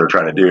that's what they're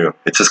trying to do.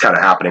 It's just kind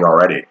of happening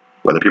already,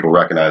 whether people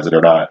recognize it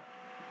or not.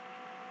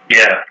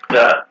 Yeah,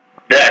 that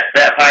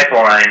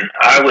pipeline,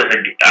 I was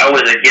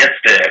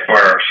against it at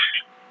first,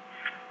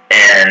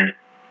 and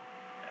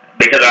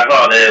because I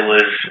thought that it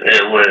was.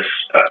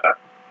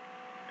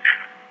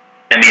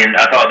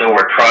 I thought there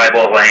were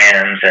tribal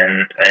lands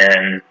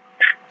and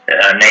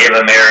Native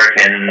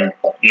American,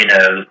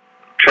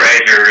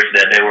 treasures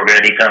that they were going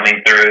to be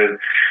coming through,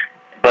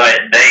 but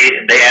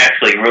they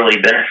actually really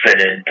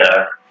benefited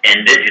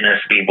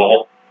indigenous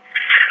people.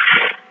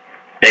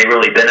 They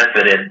really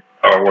benefited,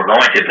 or were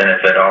going to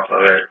benefit off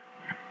of it.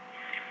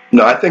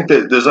 No, I think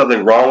that there's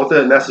nothing wrong with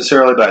it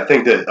necessarily, but I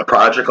think that a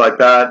project like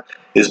that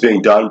is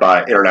being done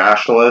by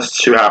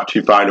internationalists who have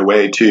to find a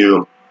way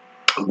to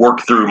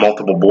work through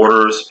multiple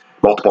borders,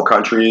 multiple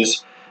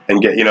countries, and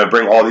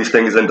bring all these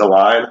things into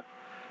line.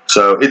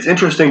 So it's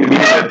interesting to me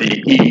that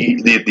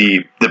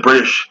the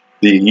British,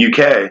 the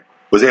UK,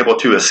 was able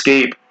to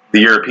escape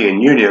the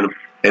European Union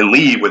and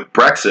leave with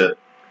Brexit,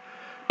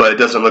 but it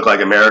doesn't look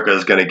like America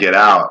is going to get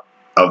out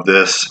of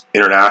this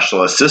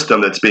internationalist system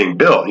that's being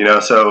built.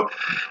 So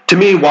to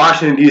me,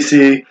 Washington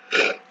D.C.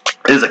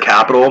 is a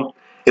capital.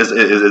 Is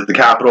the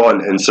capital,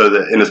 and so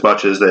that in as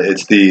much as that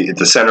it's the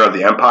center of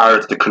the empire,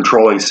 it's the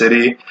controlling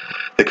city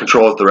that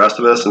controls the rest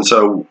of us, and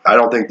so I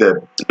don't think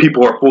that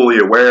people are fully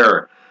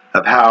aware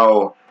of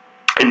how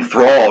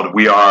enthralled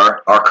we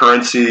are. Our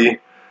currency,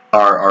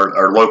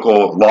 our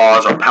local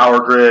laws, our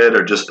power grid,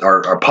 or just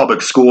our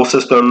public school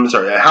systems,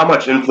 or how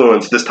much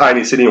influence this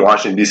tiny city in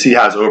Washington D.C.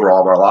 has over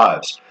all of our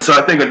lives. So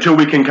I think until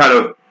we can kind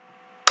of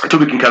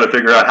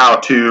figure out how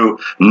to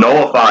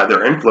nullify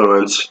their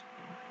influence.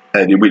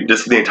 And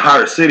just the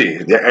entire city,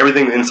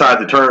 everything inside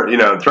the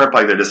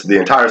turnpike, there, just the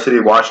entire city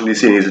of Washington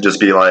D.C. needs to just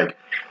be like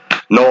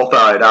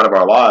nullified out of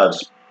our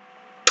lives,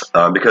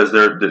 because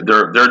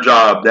their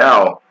job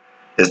now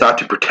is not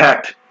to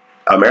protect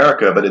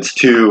America, but it's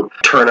to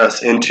turn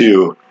us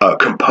into a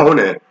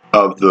component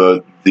of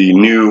the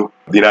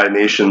United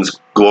Nations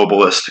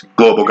globalist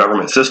global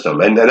government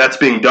system, and that's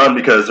being done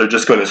because they're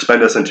just going to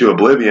spend us into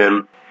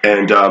oblivion.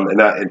 And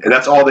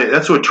that's all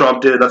that's what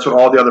Trump did. That's what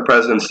all the other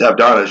presidents have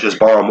done, is just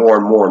borrow more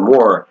and more and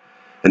more.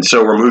 And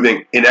so we're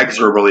moving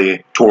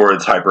inexorably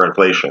towards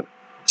hyperinflation.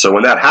 So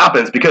when that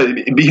happens, because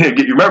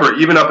you remember,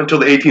 even up until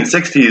the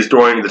 1860s,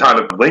 during the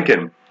time of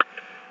Lincoln,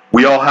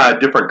 we all had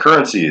different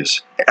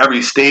currencies.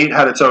 Every state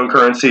had its own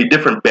currency.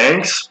 Different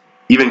banks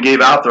even gave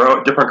out their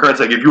own different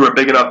currency. Like if you were a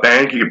big enough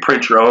bank, you could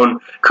print your own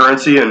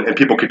currency and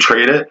people could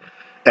trade it.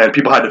 And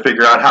people had to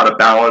figure out how to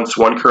balance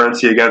one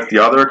currency against the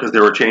other because they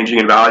were changing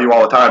in value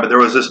all the time. But there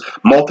was this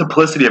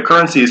multiplicity of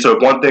currencies, so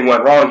if one thing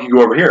went wrong, you could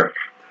go over here.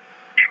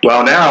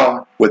 Well,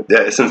 now,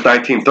 since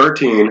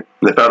 1913,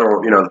 the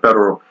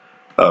Federal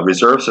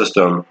Reserve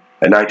System,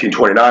 in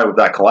 1929, with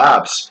that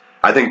collapse,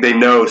 I think they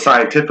know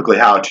scientifically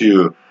how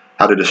to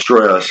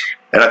destroy us.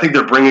 And I think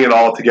they're bringing it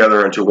all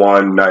together into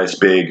one nice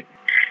big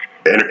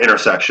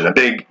intersection, a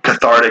big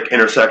cathartic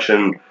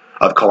intersection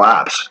of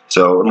collapse.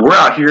 So we're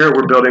out here,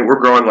 we're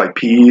growing like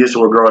peas,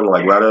 we're growing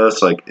like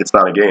lettuce. Like, it's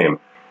not a game,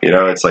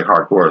 it's like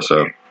hardcore.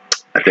 So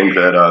I think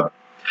that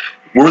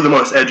we're the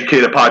most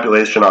educated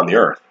population on the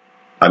earth.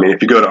 I mean,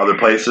 if you go to other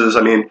places,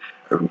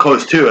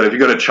 close to it, if you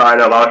go to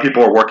China, a lot of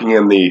people are working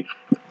a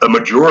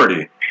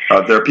majority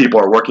of their people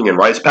are working in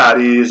rice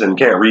paddies and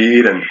can't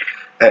read. And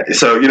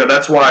so,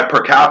 that's why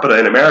per capita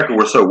in America,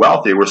 we're so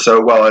wealthy, we're so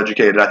well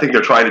educated. I think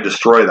they're trying to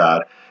destroy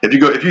that.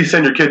 If you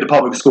send your kid to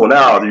public school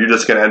now, you're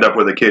just going to end up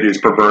with a kid who's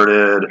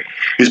perverted,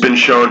 who's been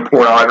shown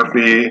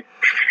pornography,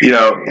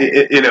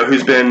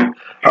 who's been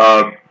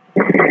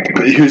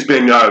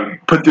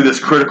put through this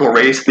critical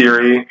race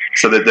theory,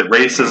 so that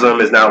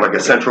racism is now like a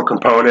central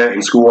component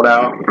in school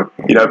now.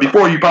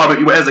 Before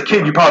as a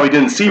kid, you probably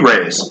didn't see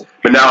race,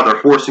 but now they're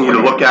forcing you to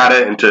look at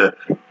it and to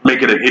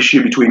make it an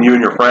issue between you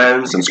and your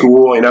friends in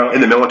school, in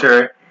the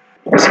military.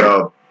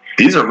 So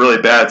these are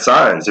really bad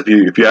signs. If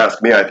you ask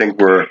me, I think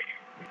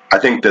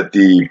that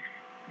the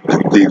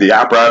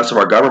apparatus of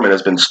our government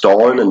has been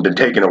stolen and been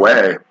taken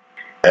away,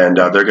 and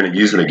they're going to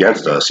use it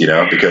against us,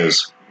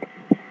 because...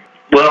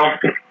 Well,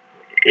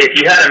 if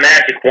you had a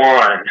magic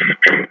wand,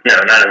 no,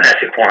 not a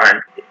magic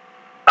wand,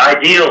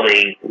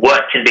 ideally,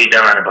 what can be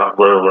done about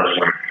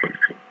globalism?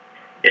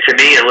 To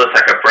me, it looks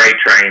like a freight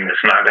train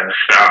that's not going to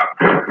stop.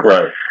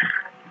 Right.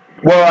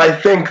 Well, I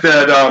think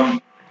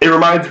that it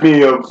reminds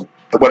me of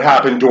what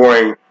happened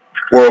during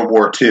World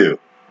War II.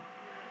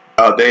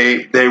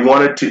 They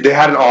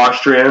had an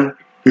Austrian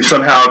who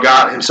somehow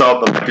got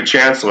himself elected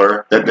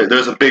chancellor.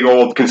 There's a big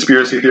old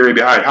conspiracy theory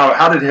behind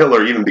how did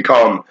Hitler even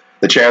become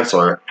the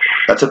chancellor?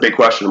 That's a big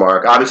question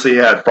mark. Obviously, he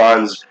had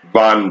Franz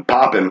von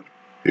Papen,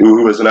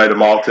 who was a Knight of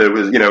Malta,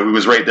 who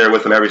was right there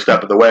with him every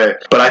step of the way.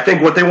 But I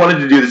think what they wanted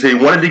to do is they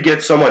wanted to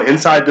get someone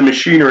inside the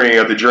machinery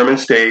of the German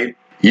state,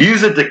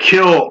 use it to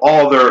kill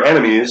all their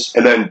enemies,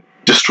 and then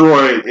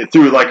destroy it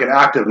through like an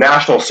act of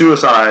national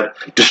suicide,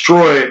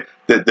 destroy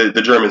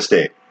the German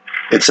state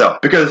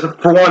itself. Because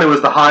for one, it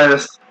was the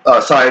highest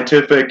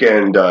scientific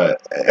and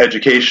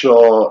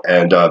educational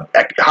and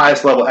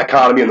highest level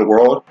economy in the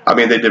world.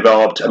 They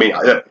developed,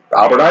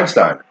 Albert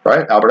Einstein,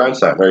 right? Albert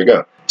Einstein, there you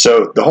go.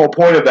 So the whole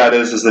point of that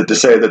is that to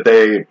say that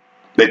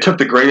they took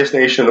the greatest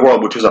nation in the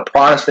world, which was a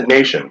Protestant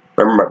nation.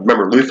 Remember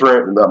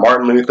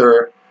Martin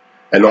Luther,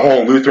 and the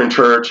whole Lutheran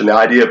Church, and the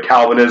idea of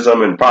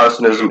Calvinism and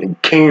Protestantism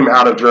came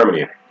out of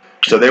Germany.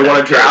 So they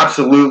wanted to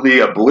absolutely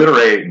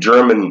obliterate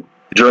Germany,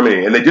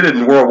 and they did it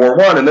in World War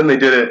I, and then they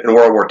did it in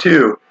World War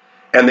II,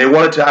 and they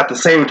wanted to at the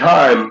same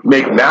time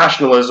make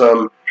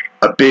nationalism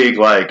a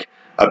demon.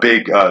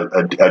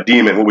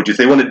 What would you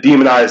say? They wanted to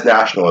demonize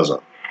nationalism,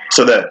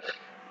 so that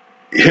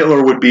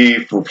Hitler would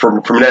be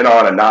from then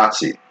on a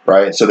Nazi,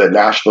 right? So that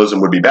nationalism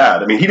would be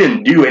bad. He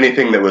didn't do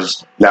anything that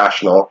was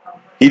national.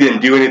 He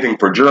didn't do anything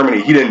for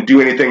Germany. He didn't do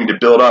anything to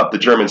build up the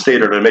German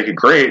state or to make it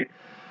great.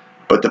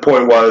 But the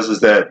point is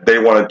that they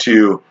wanted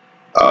to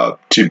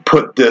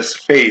put this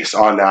face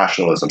on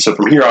nationalism. So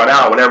from here on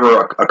out, whenever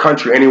a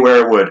country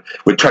anywhere would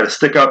try to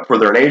stick up for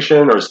their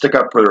nation or stick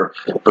up for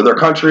their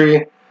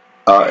country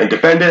and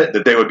defend it,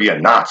 that they would be a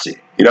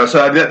Nazi.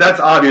 So that's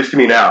obvious to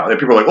me now. And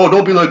people are like, oh,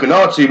 don't be like a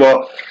Nazi.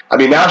 Well, I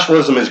mean,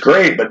 nationalism is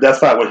great, but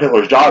that's not what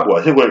Hitler's job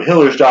was.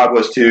 Hitler's job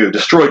was to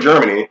destroy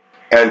Germany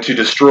and to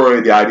destroy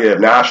the idea of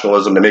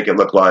nationalism to make it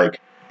look like,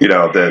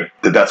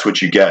 that's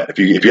what you get. If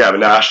you have a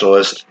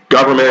nationalist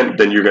government,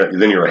 then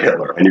you're a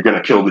Hitler and you're going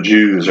to kill the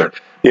Jews,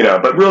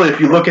 But really, if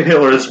you look at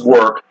Hitler's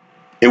work,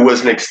 it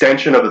was an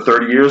extension of the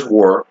 30 Years'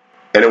 War,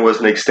 and it was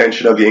an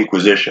extension of the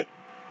Inquisition.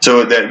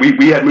 So that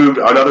we had moved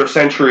another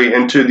century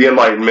into the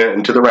Enlightenment,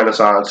 into the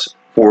Renaissance,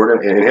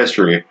 forward in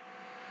history.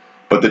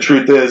 But the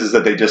truth is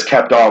that they just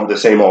kept on with the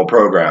same old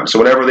program. So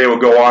whenever they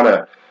would go on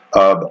a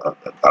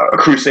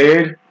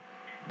crusade,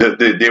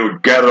 they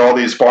would gather all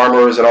these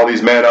farmers and all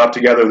these men up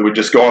together. They would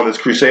just go on this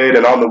crusade,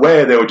 and on the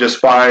way, they would just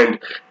find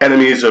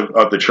enemies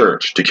of the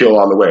church to kill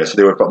on the way. So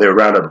they would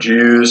round up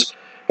Jews,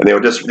 and they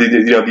would just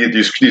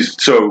these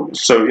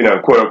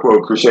quote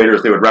unquote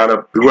crusaders. They would round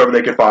up whoever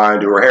they could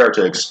find who were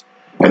heretics,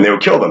 and they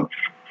would kill them.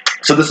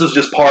 So this is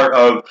just part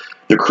of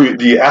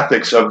the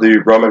ethics of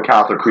the Roman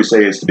Catholic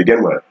Crusades to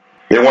begin with.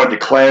 They wanted to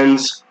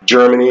cleanse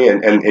Germany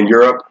and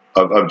Europe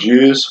of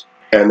Jews.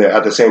 And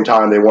at the same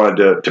time, they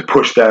wanted to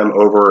push them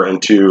over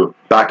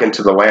back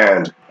into the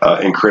land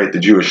and create the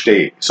Jewish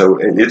state. So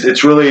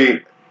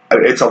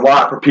it's a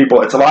lot for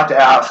people. It's a lot to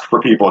ask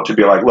for people to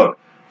be like, look,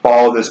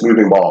 follow this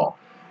moving ball.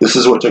 This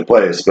is what took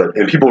place.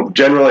 And people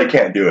generally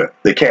can't do it.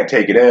 They can't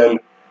take it in.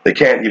 They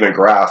can't even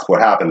grasp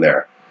what happened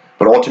there.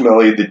 But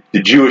ultimately,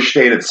 the Jewish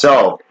state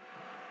itself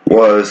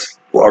was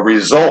a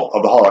result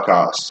of the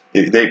Holocaust.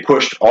 They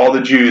pushed all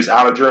the Jews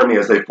out of Germany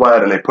as they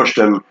fled, and they pushed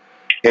them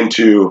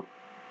into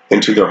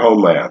their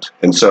homeland.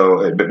 And so,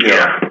 and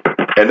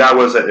that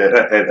was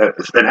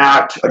an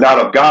act, not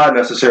of God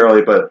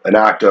necessarily, but an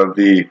act of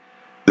the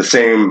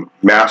same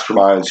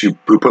masterminds who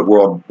put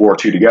World War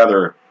II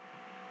together.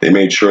 They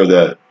made sure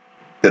that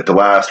the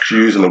last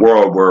Jews in the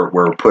world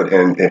were put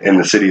in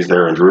the cities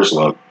there in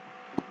Jerusalem.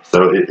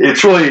 So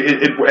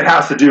it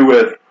has to do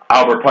with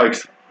Albert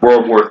Pike's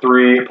World War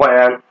III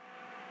plan,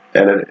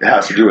 and it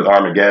has to do with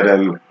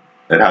Armageddon.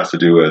 It has to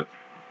do with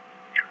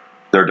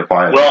their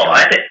defiance. Well,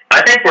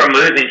 I think we're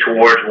moving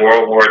towards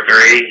World War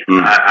III.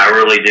 I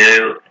really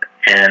do,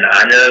 and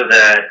I know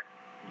that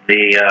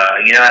the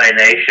United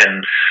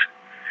Nations,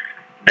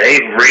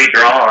 they've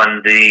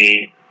redrawn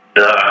the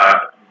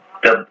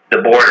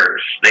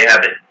borders. They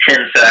have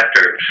 10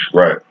 sectors,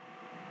 right?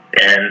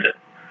 And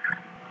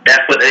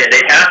that's what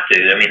they have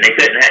to. I mean,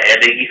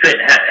 you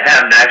couldn't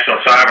have national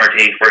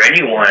sovereignty for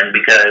anyone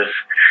because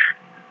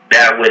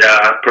that would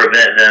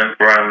prevent them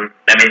from.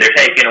 I mean, they're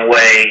taking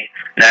away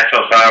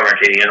national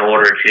sovereignty in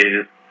order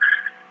to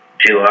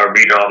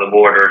redraw the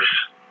borders.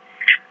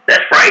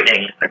 That's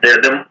frightening.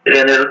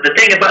 The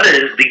thing about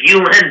it is the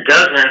UN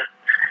doesn't.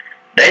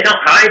 They don't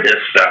hide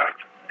this stuff.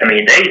 I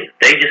mean,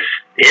 they just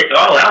it's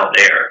all out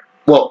there.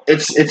 Well,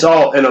 it's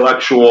all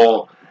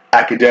intellectual,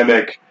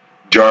 academic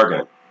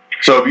jargon.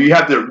 So you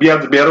have to be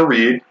able to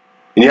read,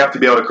 and you have to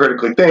be able to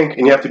critically think,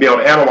 and you have to be able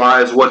to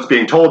analyze what's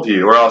being told to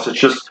you, or else it's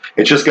just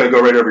going to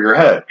go right over your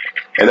head.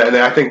 And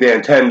I think they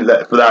intend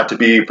for that to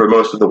be for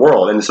most of the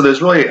world. And so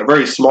there's really a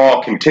very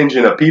small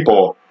contingent of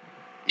people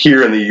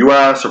here in the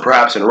U.S. or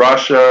perhaps in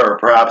Russia or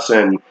perhaps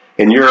in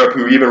Europe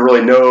who even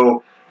really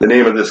know the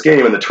name of this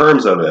game and the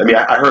terms of it. I mean,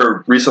 I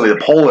heard recently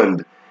that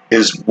Poland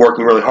is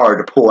working really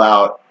hard to pull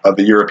out of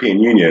the European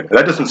Union. And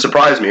that doesn't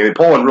surprise me. I mean,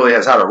 Poland really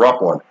has had a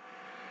rough one.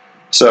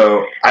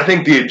 So I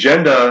think the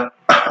agenda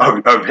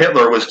of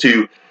Hitler was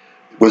to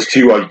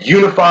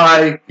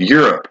unify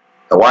Europe.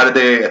 And why did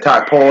they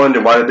attack Poland,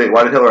 and why did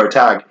Hitler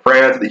attack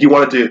France? He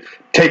wanted to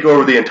take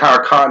over the entire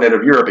continent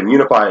of Europe and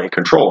unify it and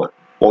control it.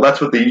 Well, that's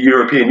what the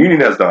European Union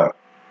has done.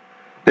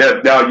 They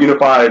have now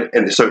unified,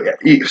 and so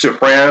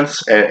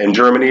France and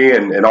Germany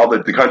and all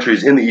the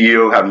countries in the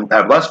EU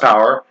have less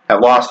power, have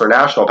lost their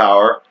national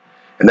power,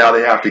 and now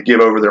they have to give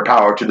over their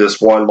power to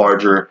this one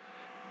larger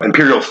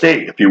imperial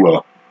state, if you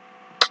will.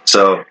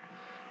 So,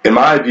 in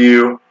my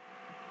view,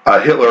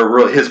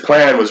 his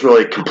plan was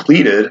really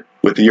completed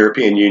with the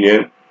European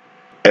Union,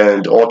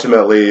 and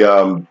ultimately,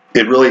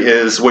 it really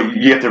is what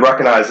you have to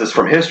recognize this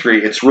from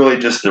history. It's really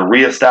just the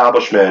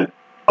reestablishment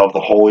of the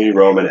Holy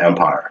Roman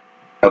Empire.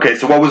 Okay,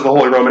 so what was the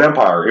Holy Roman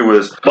Empire? It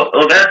was I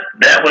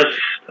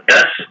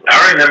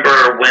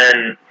remember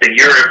when the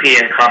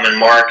European Common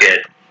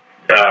Market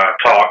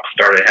talk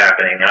started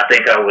happening. I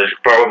think I was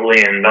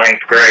probably in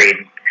 9th grade,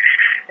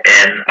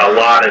 and a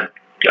lot of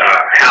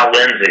Hal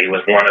Lindsey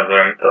was one of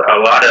them. A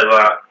lot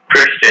of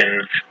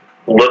Christians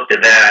looked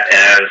at that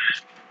as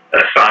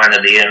a sign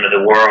of the end of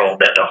the world,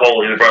 that the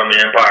Holy Roman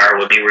Empire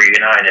would be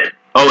reunited.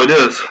 Oh, it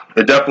is.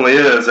 It definitely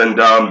is, and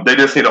they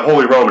just need a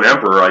Holy Roman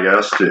Emperor, I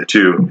guess,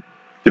 to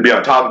be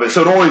on top of it.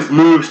 So it always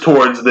moves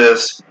towards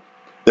this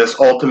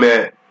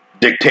ultimate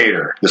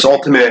dictator, this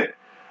ultimate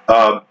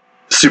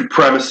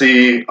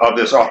supremacy of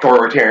this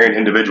authoritarian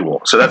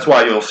individual. So that's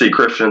why you'll see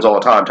Christians all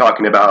the time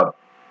talking about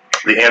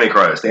the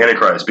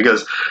Antichrist,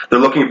 because they're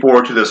looking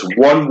forward to this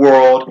one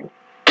world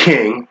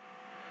king,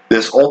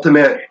 this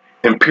ultimate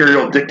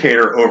imperial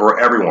dictator over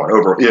everyone.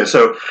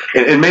 So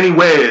in many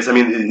ways, I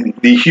mean,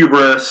 the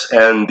hubris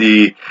and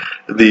the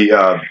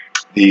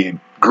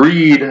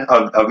greed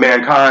of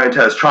mankind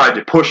has tried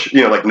to push,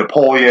 like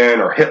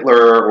Napoleon or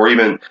Hitler or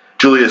even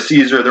Julius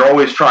Caesar. They're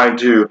always trying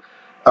to.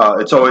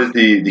 It's always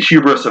the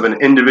hubris of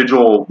an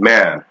individual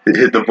man,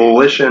 the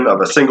volition of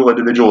a single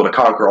individual to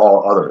conquer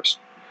all others.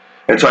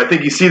 And so I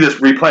think you see this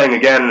replaying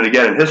again and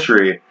again in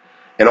history,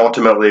 and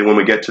ultimately when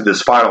we get to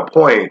this final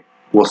point,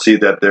 we'll see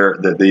that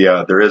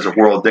there is a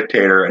world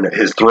dictator and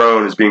his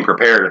throne is being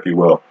prepared, if you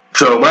will.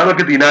 So when I look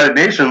at the United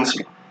Nations,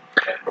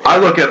 I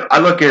look at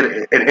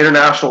an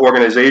international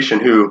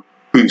organization who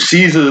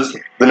seizes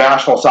the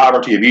national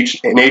sovereignty of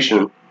each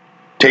nation,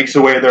 takes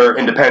away their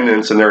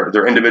independence and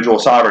their individual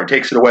sovereignty,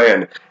 takes it away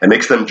and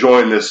makes them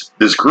join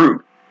this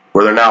group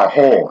where they're now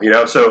whole.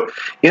 So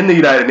in the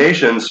United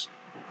Nations,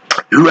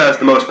 who has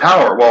the most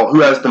power? Well,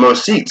 who has the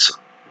most seats?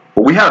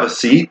 Well, we have a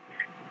seat,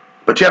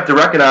 but you have to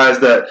recognize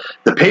that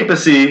the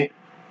papacy,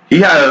 he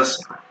has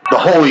the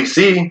Holy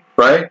See,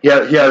 right? He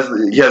has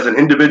an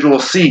individual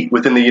seat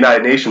within the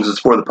United Nations. It's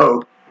for the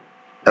Pope.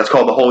 That's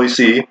called the Holy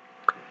See.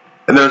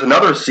 And there's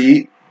another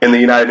seat in the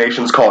United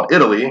Nations called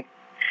Italy,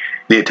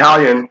 the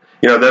Italian.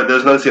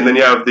 There's another seat, and then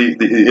you have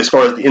the as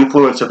far as the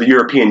influence of the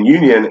European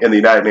Union in the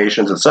United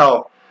Nations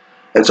itself.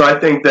 And so I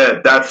think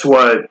that's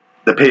what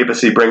the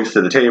papacy brings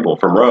to the table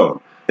from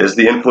Rome, is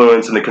the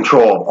influence and the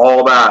control of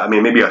all that. I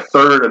mean, maybe a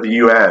third of the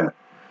UN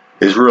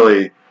is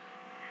really,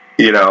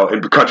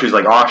 in countries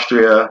like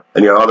Austria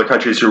and other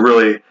countries who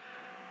really,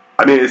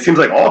 I mean, it seems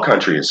like all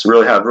countries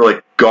really have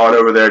gone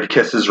over there to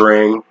kiss his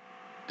ring,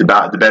 to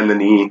bend the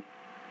knee,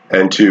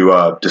 and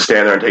to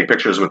stand there and take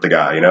pictures with the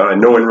guy,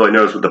 And no one really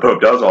knows what the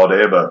Pope does all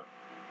day, but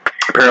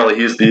apparently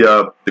he's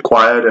the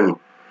quiet and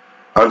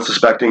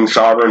unsuspecting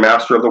sovereign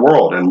master of the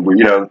world, and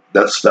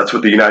that's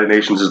what the United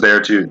Nations is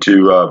there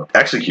to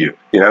execute.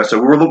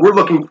 So we're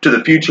looking to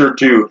the future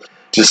to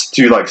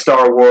like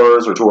Star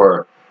Wars or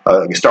to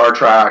Star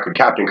Trek or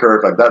Captain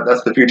Kirk, like that.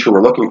 That's the future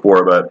we're looking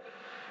for. But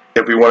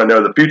if we want to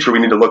know the future, we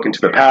need to look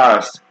into the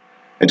past,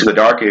 into the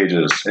Dark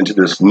Ages, into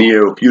this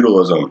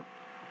Neo-Feudalism,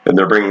 and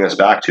they're bringing us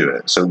back to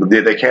it. So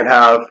they can't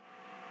have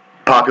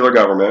popular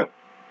government.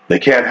 They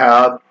can't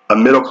have a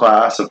middle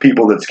class of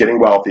people that's getting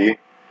wealthy.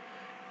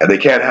 And they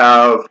can't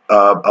have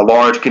a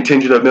large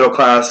contingent of middle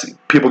class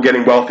people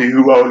getting wealthy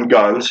who own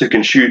guns, who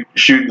can shoot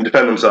and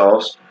defend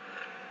themselves,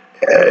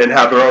 and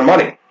have their own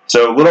money.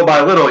 So little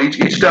by little, each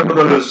step of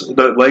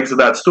the legs of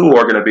that stool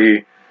are going to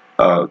be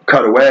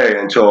cut away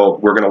until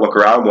we're going to look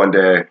around one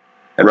day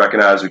and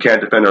recognize we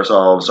can't defend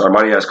ourselves. Our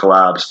money has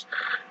collapsed.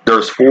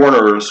 There's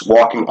foreigners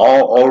walking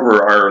all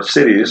over our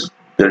cities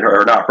that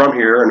are not from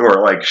here and who are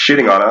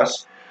shitting on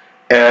us.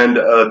 And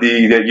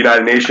the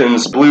United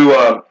Nations blue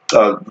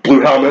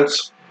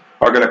helmets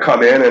are going to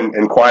come in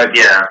and quiet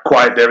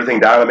everything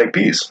down and make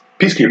peace.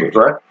 Peacekeepers,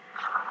 right?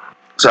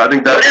 So I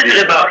think that's... What is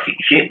it about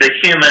the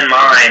human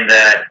mind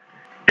that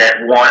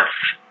wants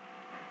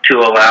to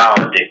allow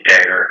a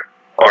dictator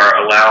or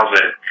allows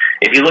it?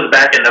 If you look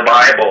back in the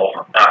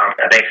Bible,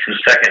 I think from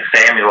 2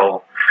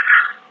 Samuel,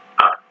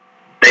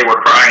 they were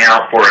crying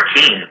out for a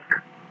king.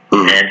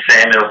 And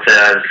Samuel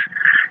says,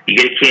 you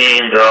get a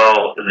king,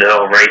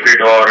 they'll rape your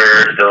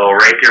daughters, they'll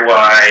rape your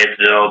wives,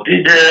 they'll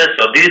do this,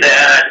 they'll do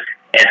that,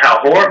 and how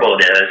horrible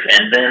it is.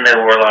 And then they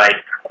were like,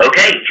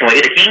 okay, can we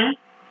get a king?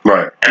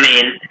 Right. That's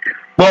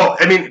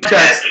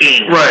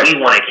king. Right. We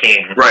want a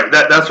king. Right.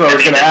 That's what I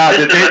was going to add.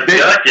 The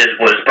judges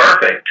was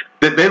perfect.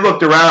 They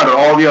looked around at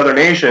all the other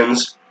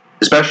nations,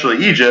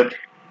 especially Egypt,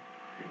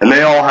 and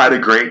they all had a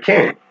great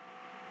king.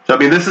 So,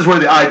 this is where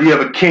the idea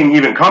of a king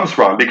even comes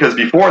from, because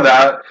before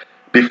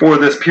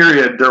this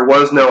period, there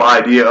was no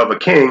idea of a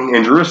king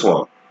in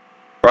Jerusalem.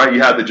 Right?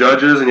 You had the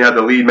judges, and you had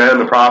the lead men,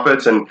 the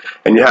prophets, and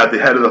you had the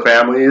head of the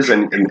families,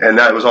 and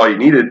that was all you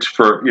needed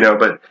for,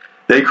 but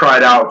they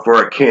cried out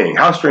for a king.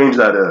 How strange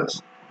that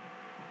is.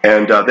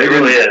 And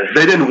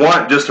they didn't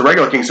want just a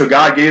regular king, so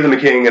God gave them a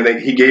king, and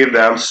he gave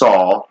them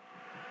Saul,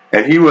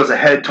 and he was a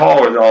head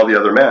taller than all the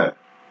other men.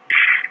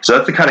 So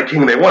that's the kind of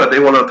king they wanted. They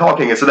wanted a tall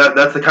king, and so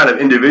that's the kind of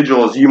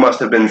individuals you must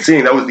have been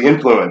seeing. That was the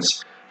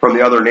influence from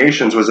the other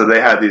nations, was that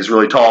they had these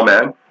really tall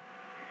men,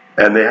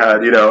 and they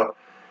had,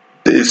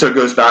 so it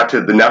goes back to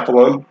the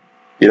Nephilim,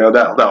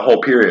 that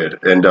whole period,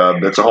 and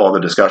that's a whole other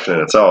discussion in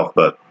itself.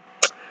 But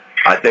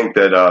I think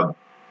that...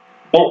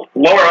 Well,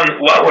 while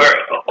we're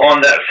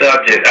on that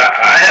subject,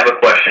 I have a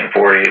question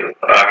for you.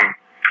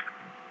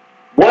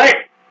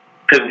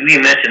 Because you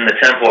mentioned the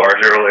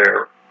Templars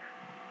earlier,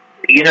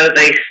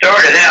 they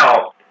started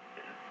out,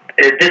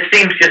 this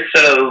seems just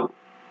so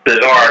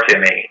bizarre to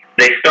me.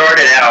 They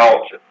started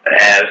out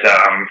as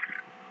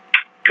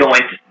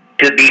going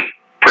to be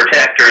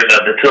protectors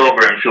of the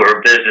pilgrims who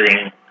are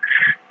visiting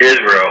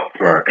Israel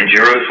and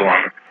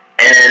Jerusalem.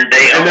 And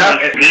they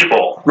owned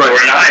people. There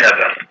were 9 of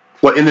them.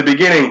 Well, in the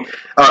beginning,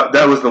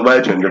 that was the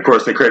legend. Of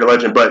course, they created a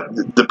legend. But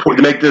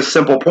to make this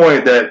simple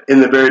point, that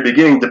in the very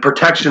beginning, the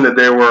protection that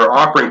they were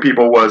offering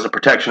people was a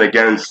protection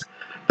against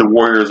the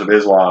warriors of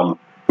Islam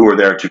who were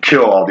there to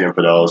kill all the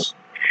infidels.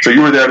 So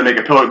you were there to make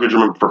a pilgrimage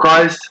for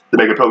Christ,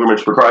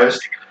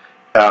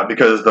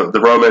 because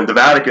the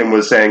Vatican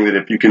was saying that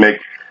if you can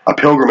make a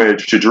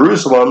pilgrimage to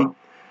Jerusalem,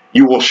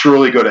 you will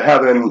surely go to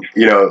heaven.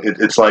 You know,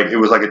 it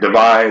was like a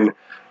divine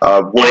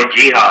work. Like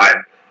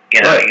jihad.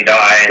 You know, right. you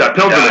die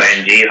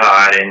in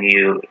jihad, and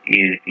you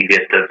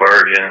get the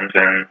virgins,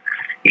 and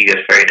you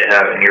get straight to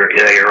heaven. You're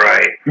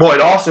right. Well,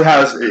 it also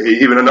has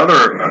even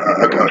another,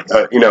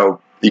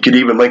 you could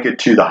even link it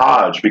to the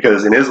Hajj,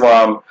 because in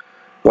Islam,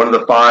 one of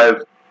the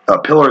 5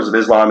 pillars of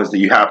Islam is that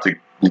you have to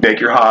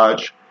make your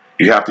Hajj,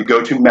 you have to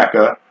go to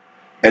Mecca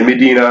and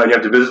Medina, and you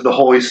have to visit the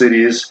holy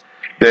cities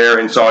there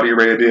in Saudi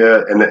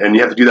Arabia, and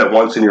you have to do that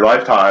once in your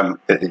lifetime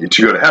to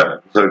go to heaven.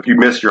 So if you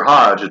miss your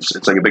Hajj,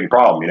 it's like a big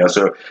problem, you know.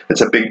 So it's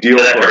a big deal.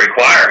 So that's a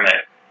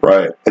requirement,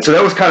 right? And so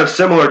that was kind of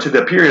similar to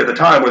the period at the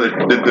time where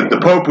the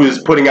Pope was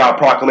putting out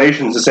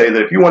proclamations to say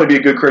that if you want to be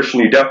a good Christian,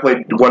 you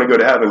definitely want to go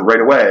to heaven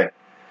right away,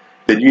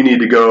 that you need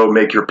to go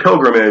make your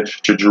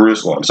pilgrimage to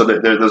Jerusalem. So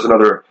there's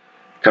another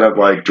kind of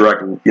like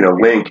direct,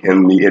 link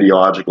in the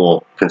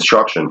ideological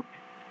construction.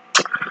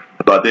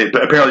 But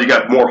apparently you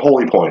got more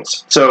holy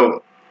points.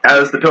 So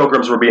as the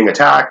pilgrims were being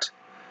attacked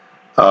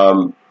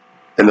and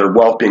their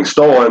wealth being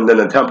stolen, then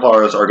the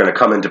Templars are going to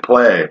come into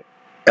play.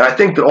 And I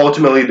think that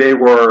ultimately they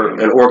were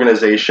an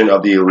organization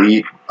of the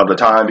elite of the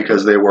time,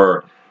 because they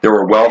were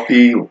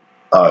wealthy,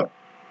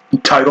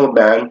 titled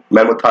men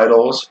with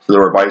titles. So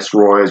there were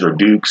viceroys or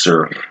dukes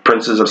or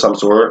princes of some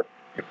sort,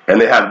 and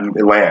they had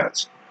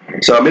lands.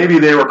 So maybe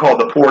they were called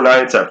the poor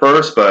knights at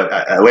first, but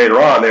later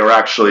on they were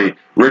actually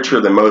richer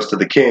than most of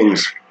the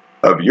kings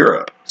of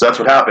Europe. So that's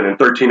what happened in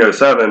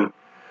 1307.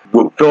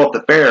 Philip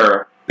the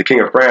Fair, the king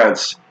of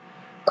France,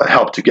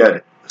 helped to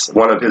get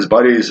one of his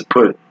buddies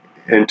put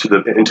into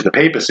the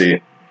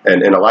papacy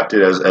and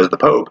elected as the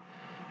Pope.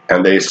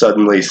 And they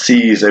suddenly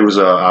seized. It was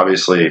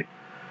obviously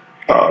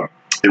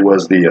it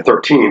was the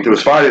 13th. It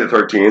was Friday the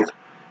 13th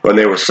when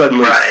they were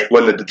suddenly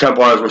when the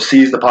Templars were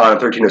seized upon in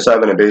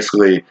 1307 and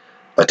basically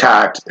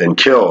attacked and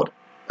killed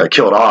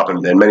off,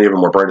 and many of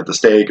them were burned at the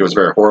stake. It was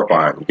very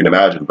horrifying, you can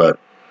imagine, but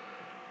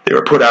they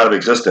were put out of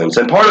existence.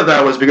 And part of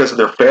that was because of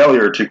their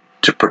failure to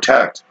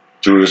protect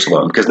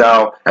Jerusalem, because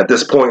now, at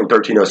this point in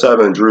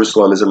 1307,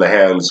 Jerusalem is in the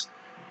hands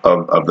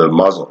of the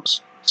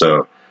Muslims.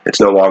 So it's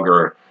no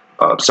longer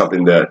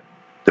something that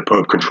the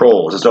Pope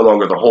controls. It's no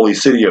longer the holy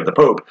city of the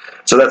Pope.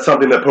 So that's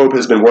something that Pope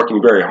has been working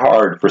very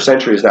hard for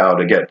centuries now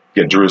to get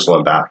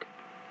Jerusalem back.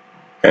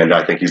 And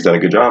I think he's done a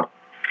good job.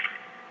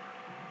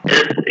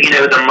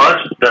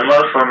 The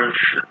Muslims,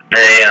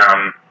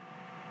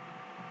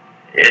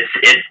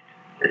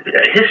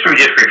 history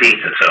just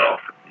repeats itself.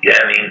 Yeah,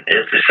 I mean,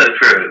 it's just so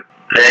true.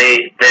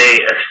 They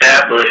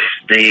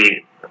established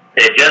it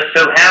just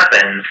so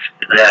happens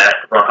that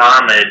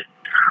Muhammad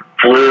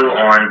flew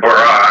on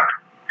Buraq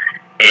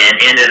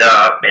and ended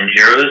up in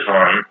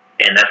Jerusalem,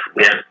 and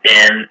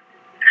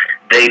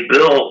they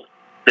built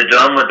the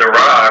Dome of the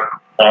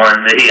Rock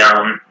on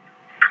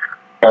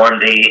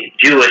the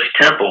Jewish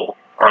temple,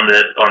 on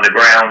the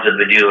grounds of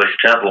the Jewish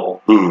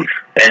temple. Mm.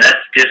 And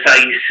that's just how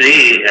you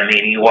see. I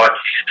mean, you watch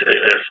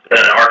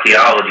an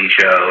archaeology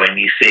show and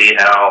you see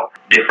how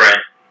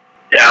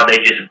they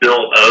just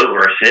built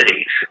over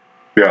cities.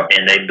 Yeah.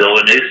 And they built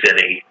a new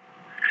city.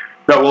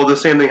 No, well, the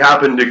same thing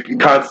happened to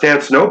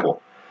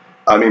Constantinople.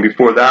 I mean,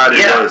 before that,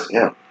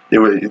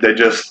 they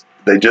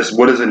just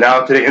what is it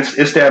now today?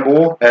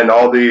 Istanbul and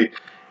all the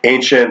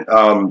ancient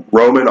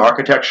Roman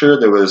architecture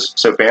that was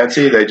so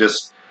fancy,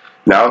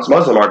 now it's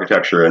Muslim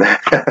architecture, and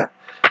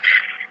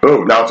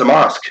boom, now it's a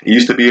mosque. It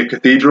used to be a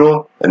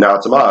cathedral, and now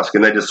it's a mosque,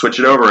 and they just switch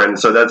it over, and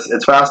so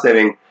it's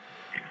fascinating.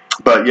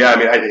 But yeah, I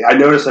mean, I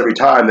notice every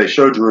time they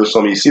show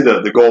Jerusalem, you see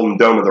the golden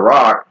dome of the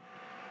rock,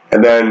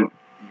 and then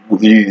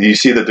you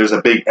see that there's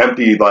a big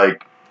empty,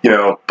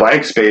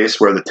 blank space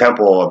where the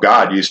temple of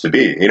God used to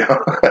be,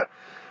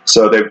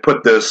 So they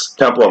put this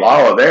temple of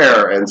Allah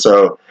there, and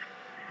so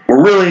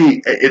we're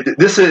really,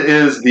 this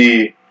is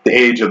the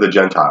age of the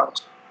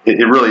Gentiles.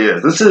 It really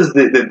is. This is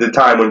the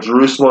time when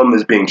Jerusalem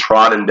is being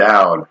trodden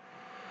down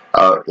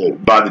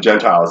by the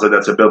Gentiles. And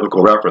that's a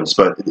biblical reference.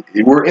 But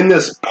we're in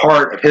this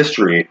part of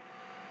history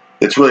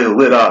that's really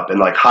lit up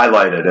and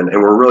highlighted, and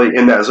we're really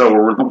in that zone.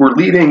 We're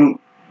leading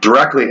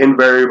directly,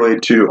 invariably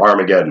to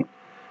Armageddon.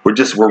 We're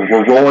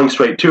rolling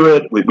straight to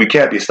it. We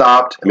can't be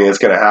stopped. I mean, it's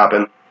going to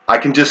happen. I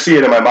can just see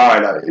it in my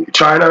mind.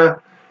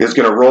 China is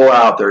going to roll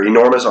out their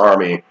enormous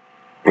army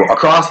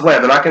across the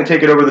land. They're not going to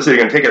take it over the city.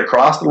 They're going to take it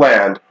across the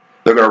land.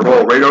 They're going to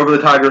roll right over the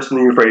Tigris and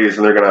the Euphrates,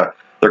 and they're going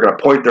to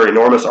point their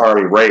enormous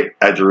army right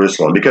at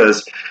Jerusalem,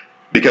 because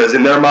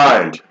in their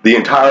mind the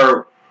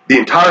entire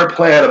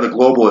plan of the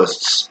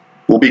globalists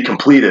will be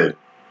completed,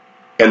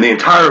 and the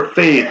entire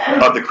faith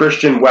of the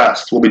Christian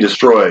West will be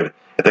destroyed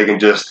if they can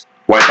just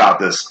wipe out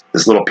this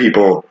little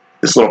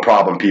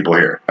problem people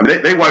here. I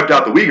mean, they wiped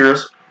out the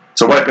Uyghurs,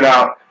 so wiping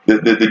out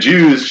the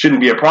Jews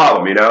shouldn't be a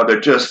problem. You know, they're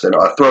just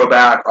a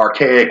throwback,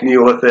 archaic,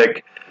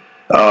 Neolithic,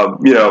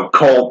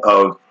 cult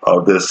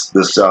of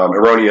this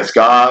erroneous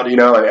god. You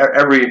know, like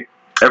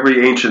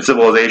every ancient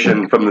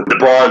civilization from the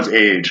Bronze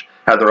Age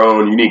had their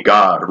own unique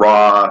god,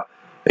 Ra.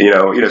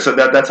 So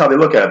that's how they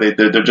look at it.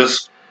 They're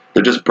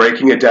just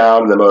breaking it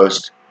down in the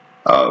most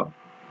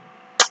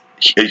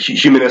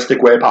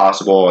humanistic way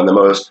possible and the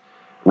most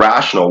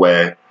rational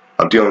way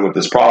of dealing with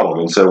this problem.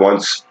 And so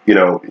once,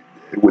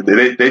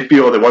 they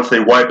feel that once they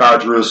wipe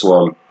out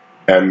Jerusalem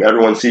and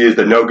everyone sees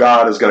that no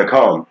God is going to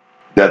come,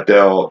 that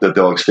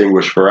they'll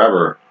extinguish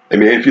forever. I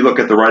mean, if you look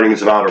at the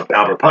writings of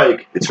Albert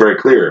Pike, it's very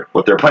clear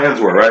what their plans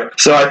were, right?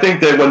 So I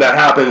think that when that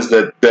happens,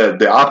 that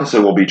the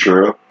opposite will be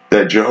true,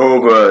 that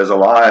Jehovah is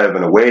alive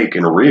and awake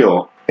and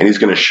real, and he's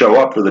going to show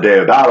up for the day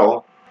of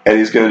battle, and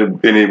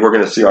we're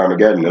going to see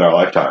Armageddon in our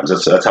lifetimes.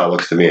 That's how it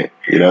looks to me,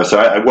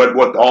 So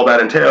what all that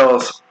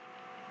entails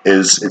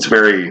is it's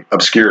very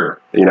obscure,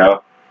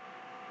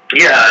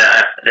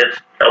 Yeah, it's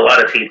a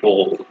lot of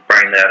people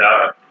bring that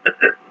up,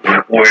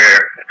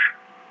 where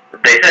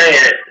they say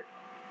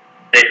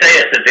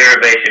it's a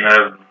derivation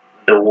of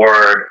the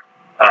word,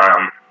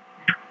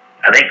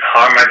 I think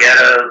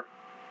Harmageddon.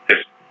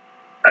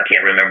 I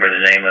can't remember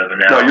the name of it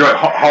now. No, you're right.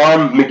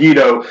 Harm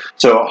Megiddo.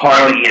 So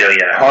Megiddo,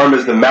 yeah. Harm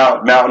is the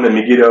mountain, and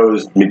Megiddo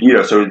is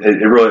Megiddo. So it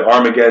really,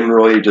 Armageddon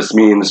really just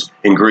means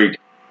in Greek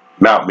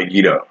Mount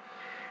Megiddo,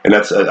 and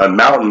that's a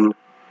mountain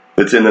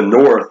that's in the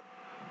north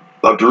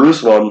of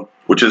Jerusalem,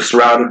 which is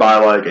surrounded by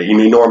like an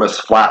enormous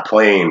flat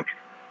plain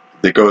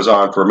that goes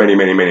on for many,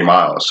 many, many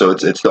miles. So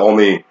it's the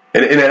only,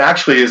 and it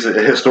actually is a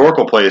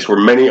historical place where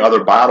many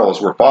other battles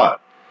were fought.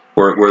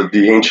 Where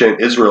the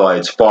ancient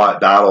Israelites fought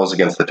battles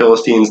against the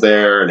Philistines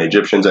there and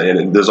Egyptians,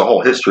 and there's a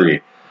whole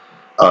history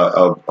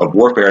of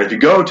warfare. And if you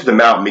go to the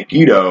Mount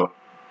Megiddo,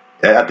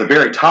 at the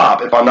very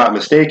top, if I'm not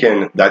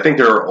mistaken, I think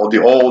there are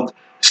the old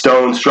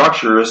stone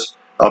structures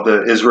of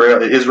the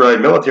Israeli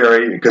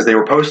military because they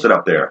were posted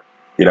up there.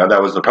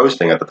 That was the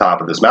posting at the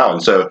top of this mountain.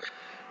 So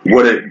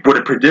what it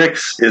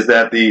predicts is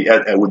that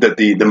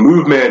the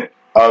movement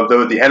of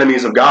the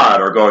enemies of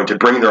God are going to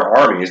bring their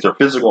armies, their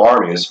physical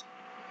armies,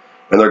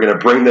 and they're going to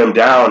bring them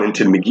down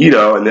into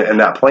Megiddo and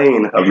that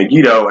plain of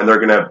Megiddo, and they're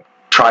going to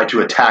try to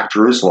attack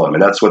Jerusalem.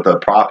 And that's what the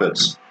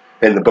prophets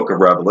in the book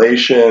of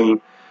Revelation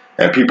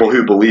and people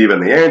who believe in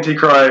the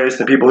Antichrist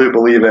and people who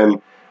believe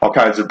in all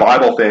kinds of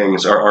Bible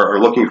things are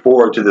looking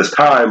forward to this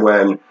time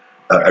when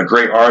a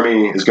great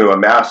army is going to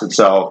amass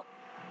itself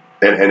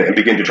and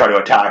begin to try to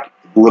attack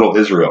little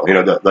Israel. You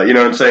know what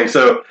I'm saying?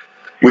 So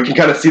we can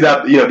kind of see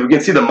that, we can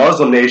see the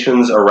Muslim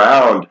nations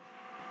around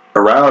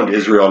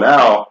Israel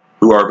now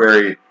who are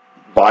very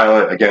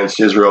violent against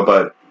Israel,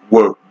 but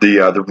what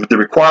the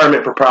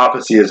requirement for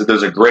prophecy is that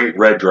there's a great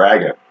red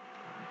dragon,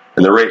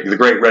 and the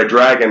great red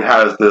dragon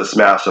has this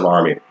massive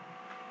army,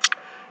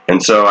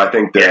 and so I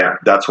think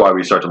that's why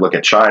we start to look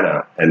at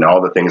China and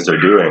all the things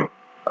they're doing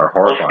are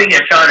horrifying. Well, speaking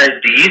of China,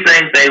 do you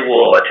think they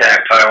will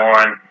attack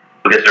Taiwan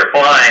because they're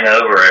flying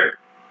over it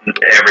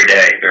every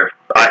day?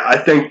 I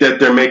think that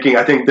they're making.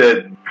 I think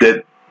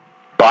that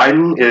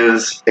Biden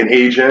is an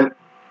agent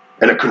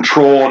and a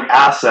controlled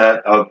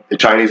asset of the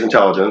Chinese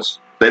intelligence.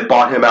 They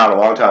bought him out a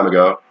long time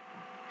ago.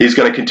 He's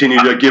going to continue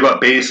to give up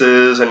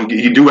bases and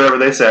do whatever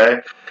they say.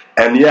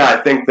 And I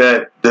think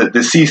that the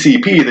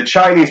CCP, the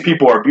Chinese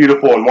people are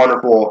beautiful and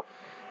wonderful,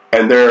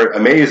 and they're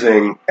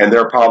amazing, and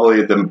they're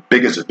probably the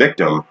biggest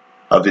victim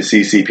of the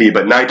CCP.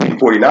 But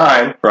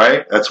 1949,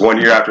 right? That's 1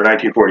 year after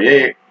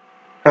 1948.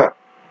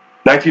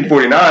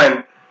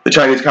 1949, the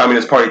Chinese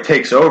Communist Party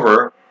takes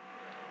over,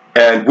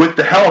 and with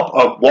the help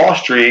of Wall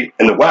Street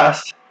in the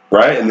West,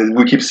 right? And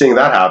we keep seeing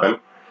that happen.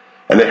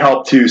 And they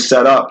helped to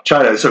set up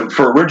China. So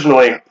for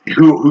originally,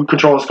 who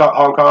controls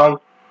Hong Kong?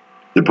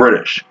 The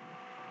British.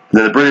 And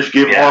then the British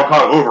gave Hong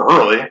Kong over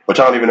early, which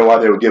I don't even know why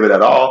they would give it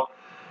at all.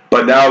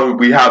 But now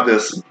we have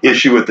this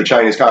issue with the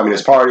Chinese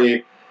Communist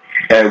Party.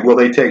 And will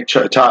they take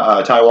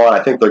Taiwan?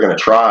 I think they're going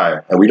to try.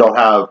 And we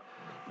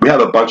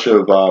have a bunch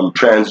of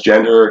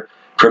transgender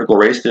critical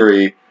race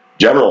theory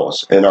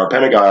generals in our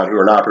Pentagon who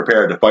are not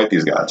prepared to fight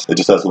these guys. It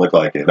just doesn't look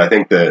like it. And I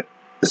think that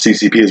the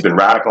CCP has been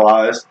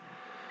radicalized.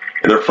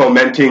 They're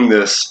fomenting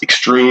this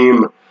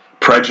extreme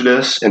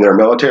prejudice in their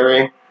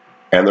military,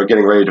 and they're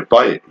getting ready to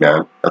fight,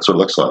 man. That's what it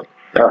looks like.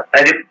 Yeah.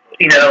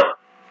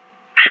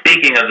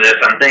 Speaking of this,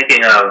 I'm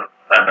thinking of,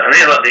 have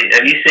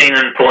you seen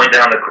them pulling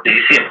down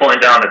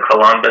the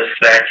Columbus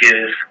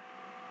statues?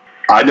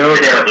 I know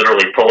they're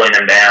literally pulling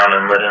them down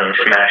and letting them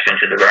smash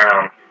into the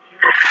ground.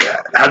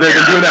 Have they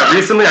been doing that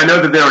recently? I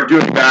know that they were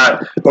doing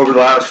that over the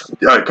last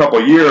couple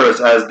of years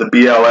as the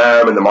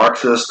BLM and the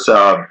Marxists,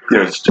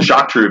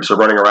 shock troops are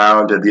running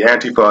around, and the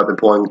Antifa have been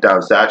pulling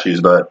down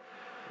statues. But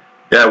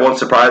it won't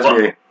surprise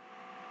me.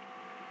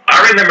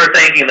 I remember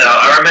thinking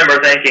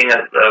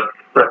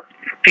a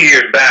few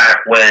years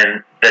back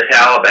when the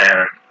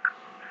Taliban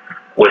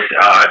was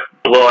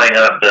blowing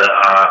up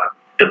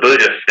the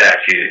Buddha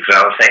statues.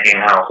 I was thinking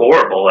how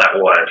horrible that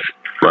was.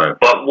 Right.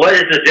 But what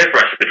is the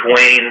difference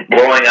between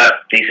blowing up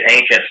these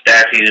ancient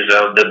statues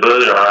of the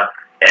Buddha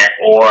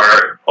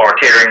or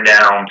tearing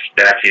down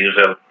statues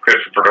of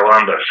Christopher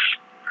Columbus.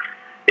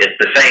 It's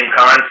the same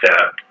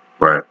concept.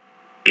 Right.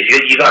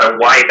 You got to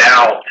wipe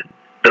out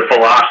the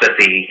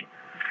philosophy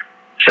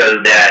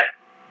so that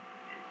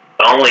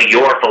only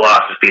your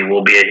philosophy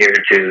will be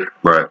adhered to.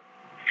 Right.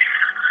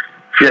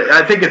 Yeah,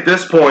 I think at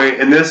this point,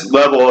 in this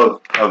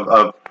level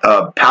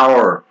of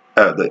power,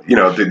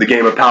 the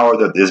game of power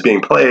that is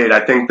being played, I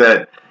think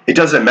that it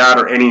doesn't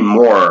matter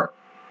anymore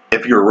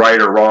if you're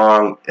right or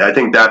wrong. I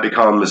think that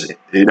becomes,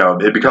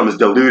 it becomes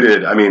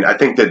diluted. I mean, I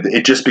think that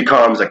it just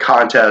becomes a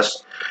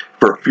contest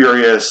for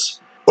furious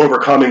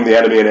overcoming the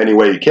enemy in any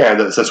way you can.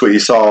 That's what you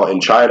saw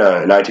in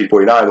China in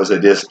 1949. Was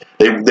that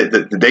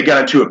they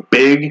got into a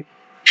big,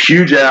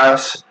 huge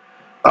ass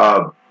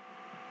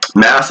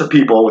mass of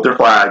people with their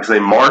flags. They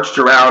marched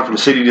around from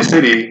city to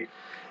city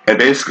and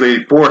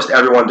basically forced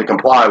everyone to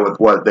comply with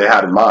what they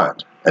had in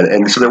mind.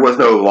 And so there was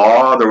no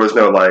law, there was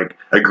no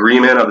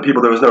agreement of the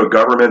people, there was no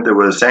government that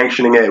was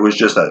sanctioning it. It was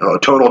just a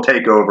total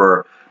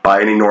takeover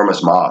by an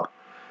enormous mob.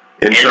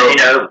 And so,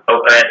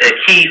 a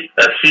key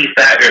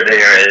factor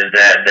there is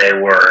that they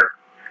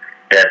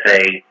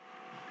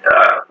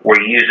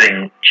were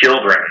using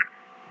children,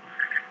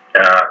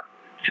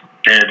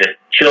 the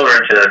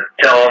children to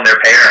tell on their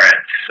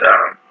parents.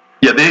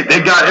 Yeah, they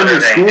got into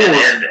schools.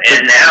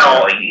 And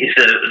now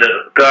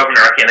the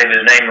governor, I can't think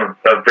of his name,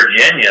 of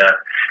Virginia,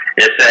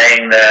 is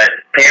saying that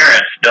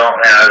parents don't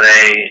have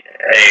a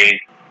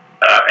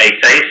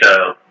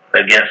say-so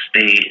against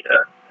the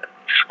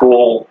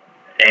school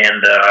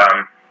and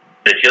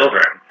the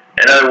children.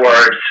 In other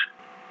words,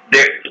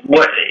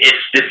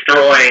 it's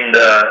destroying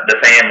the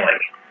family.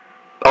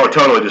 Oh, it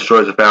totally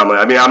destroys the family.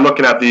 I mean, I'm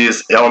looking at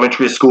these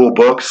elementary school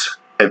books.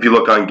 If you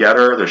look on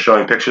Getter, they're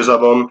showing pictures of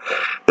them.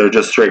 They're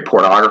just straight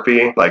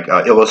pornography,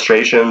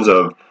 illustrations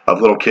of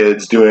little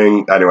kids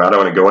doing. Anyway, I don't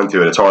want to go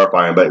into it. It's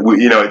horrifying, but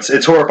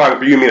it's horrifying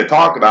for you and me to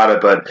talk about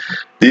it. But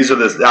these are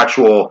the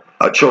actual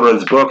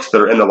children's books that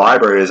are in the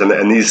libraries,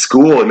 and these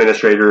school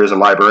administrators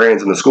and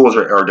librarians in the schools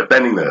are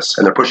defending this,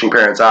 and they're pushing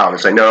parents out and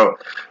saying, no,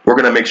 we're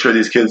going to make sure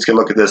these kids can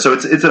look at this. So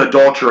it's an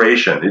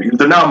adulteration.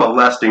 They're now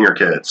molesting your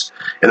kids,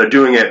 and they're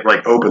doing it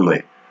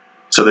openly.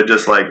 So they're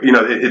just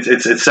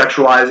it's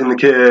sexualizing the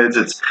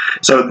kids.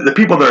 So the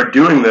people that are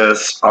doing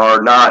this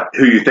are not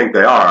who you think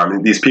they are. I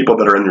mean, these people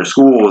that are in your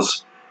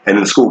schools and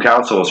in the school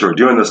councils who are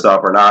doing this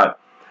stuff are not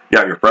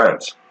your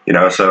friends.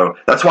 So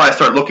that's why I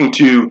start looking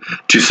to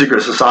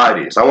secret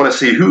societies. I want to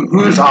see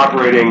who's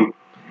operating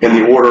in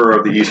the Order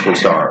of the Eastern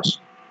Stars,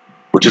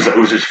 which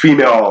is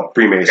female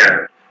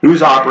Freemasonry.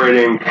 Who's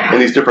operating in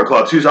these different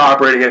clubs? Who's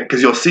operating it?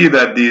 Because you'll see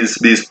that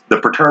the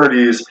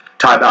fraternities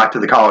tie back to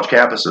the college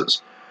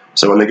campuses.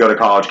 So when they go to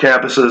college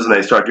campuses and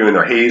they start doing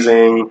their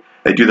hazing,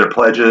 they do their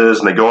pledges,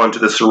 and they go into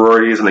the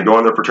sororities and they go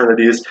into their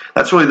fraternities,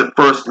 that's really the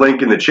first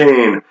link in the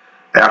chain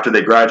after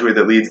they graduate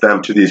that leads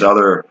them to these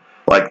other,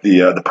 like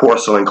the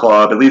porcelain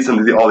club. It leads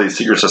them to all these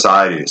secret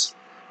societies.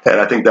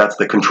 And I think that's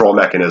the control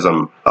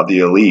mechanism of the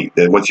elite.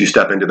 That once you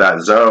step into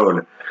that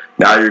zone,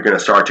 now you're going to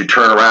start to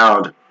turn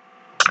around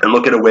and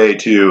look at a way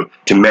to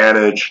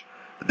manage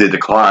the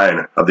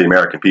decline of the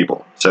American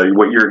people. So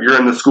you're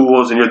in the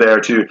schools and you're there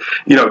to,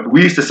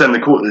 we used to send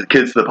the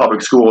kids to the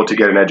public school to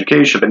get an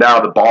education, but now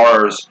the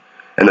bars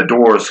and the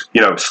doors,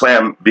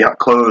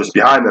 close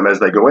behind them as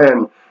they go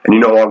in, and you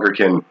no longer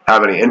can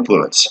have any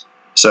influence.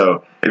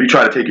 So if you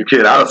try to take your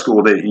kid out of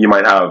school, you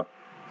might have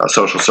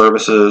social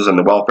services and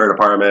the welfare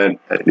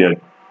department, the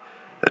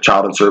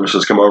child and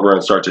services come over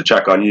and start to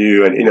check on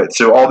you, and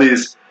so all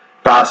these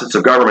facets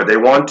of government, they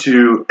want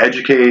to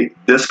educate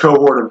this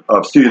cohort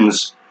of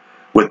students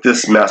with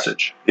this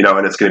message,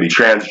 and it's going to be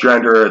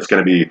transgender, it's going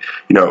to be,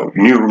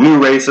 new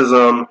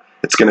racism,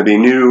 it's going to be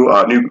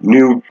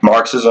new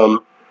Marxism,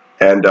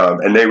 and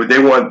they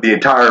want the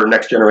entire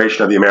next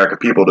generation of the American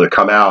people to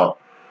come out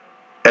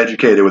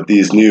educated with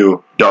these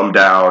new dumbed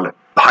down,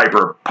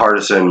 hyper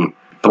partisan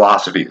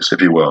philosophies,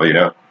 if you will,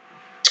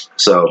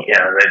 So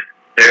yeah,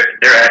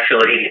 they're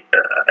actually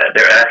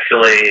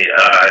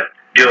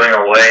doing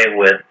away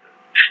with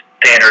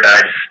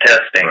standardized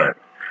testing. Right.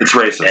 It's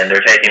racist. And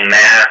they're taking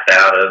math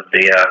out of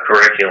the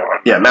curriculum.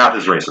 Yeah, math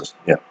is racist.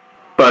 Yeah.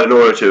 But in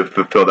order to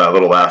fulfill that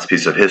little last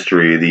piece of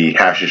history, the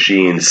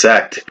Hashisheen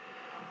sect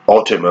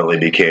ultimately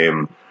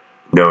became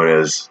known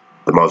as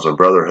the Muslim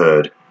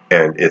Brotherhood,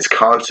 and it's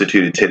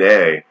constituted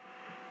today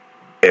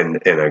in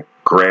a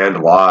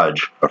Grand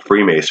Lodge of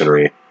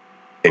Freemasonry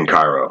in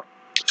Cairo.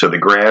 So the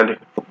Grand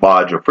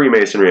Lodge of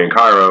Freemasonry in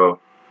Cairo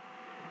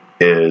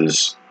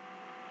is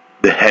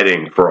the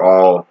heading for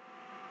all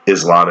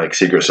Islamic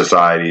secret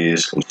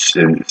societies,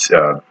 and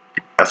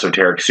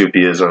esoteric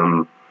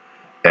Sufism,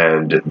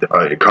 and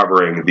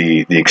covering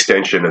the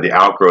extension of the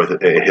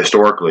outgrowth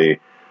historically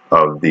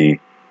of the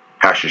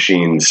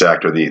Hashisheen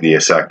sect, or the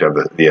sect of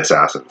the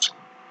assassins.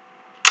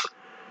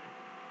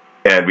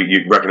 And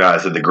you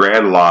recognize that the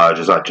Grand Lodge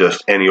is not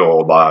just any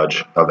old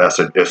lodge of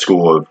a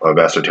school of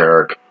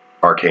esoteric,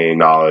 arcane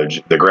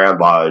knowledge. The Grand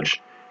Lodge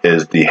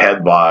is the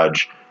head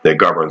lodge that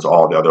governs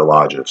all the other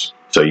lodges.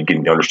 So you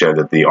can understand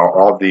that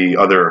all the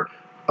other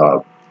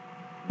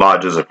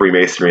lodges of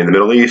Freemasonry in the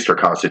Middle East are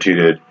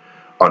constituted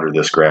under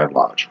this Grand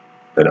Lodge.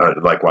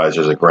 And likewise,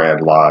 there's a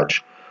Grand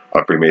Lodge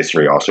of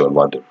Freemasonry also in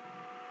London.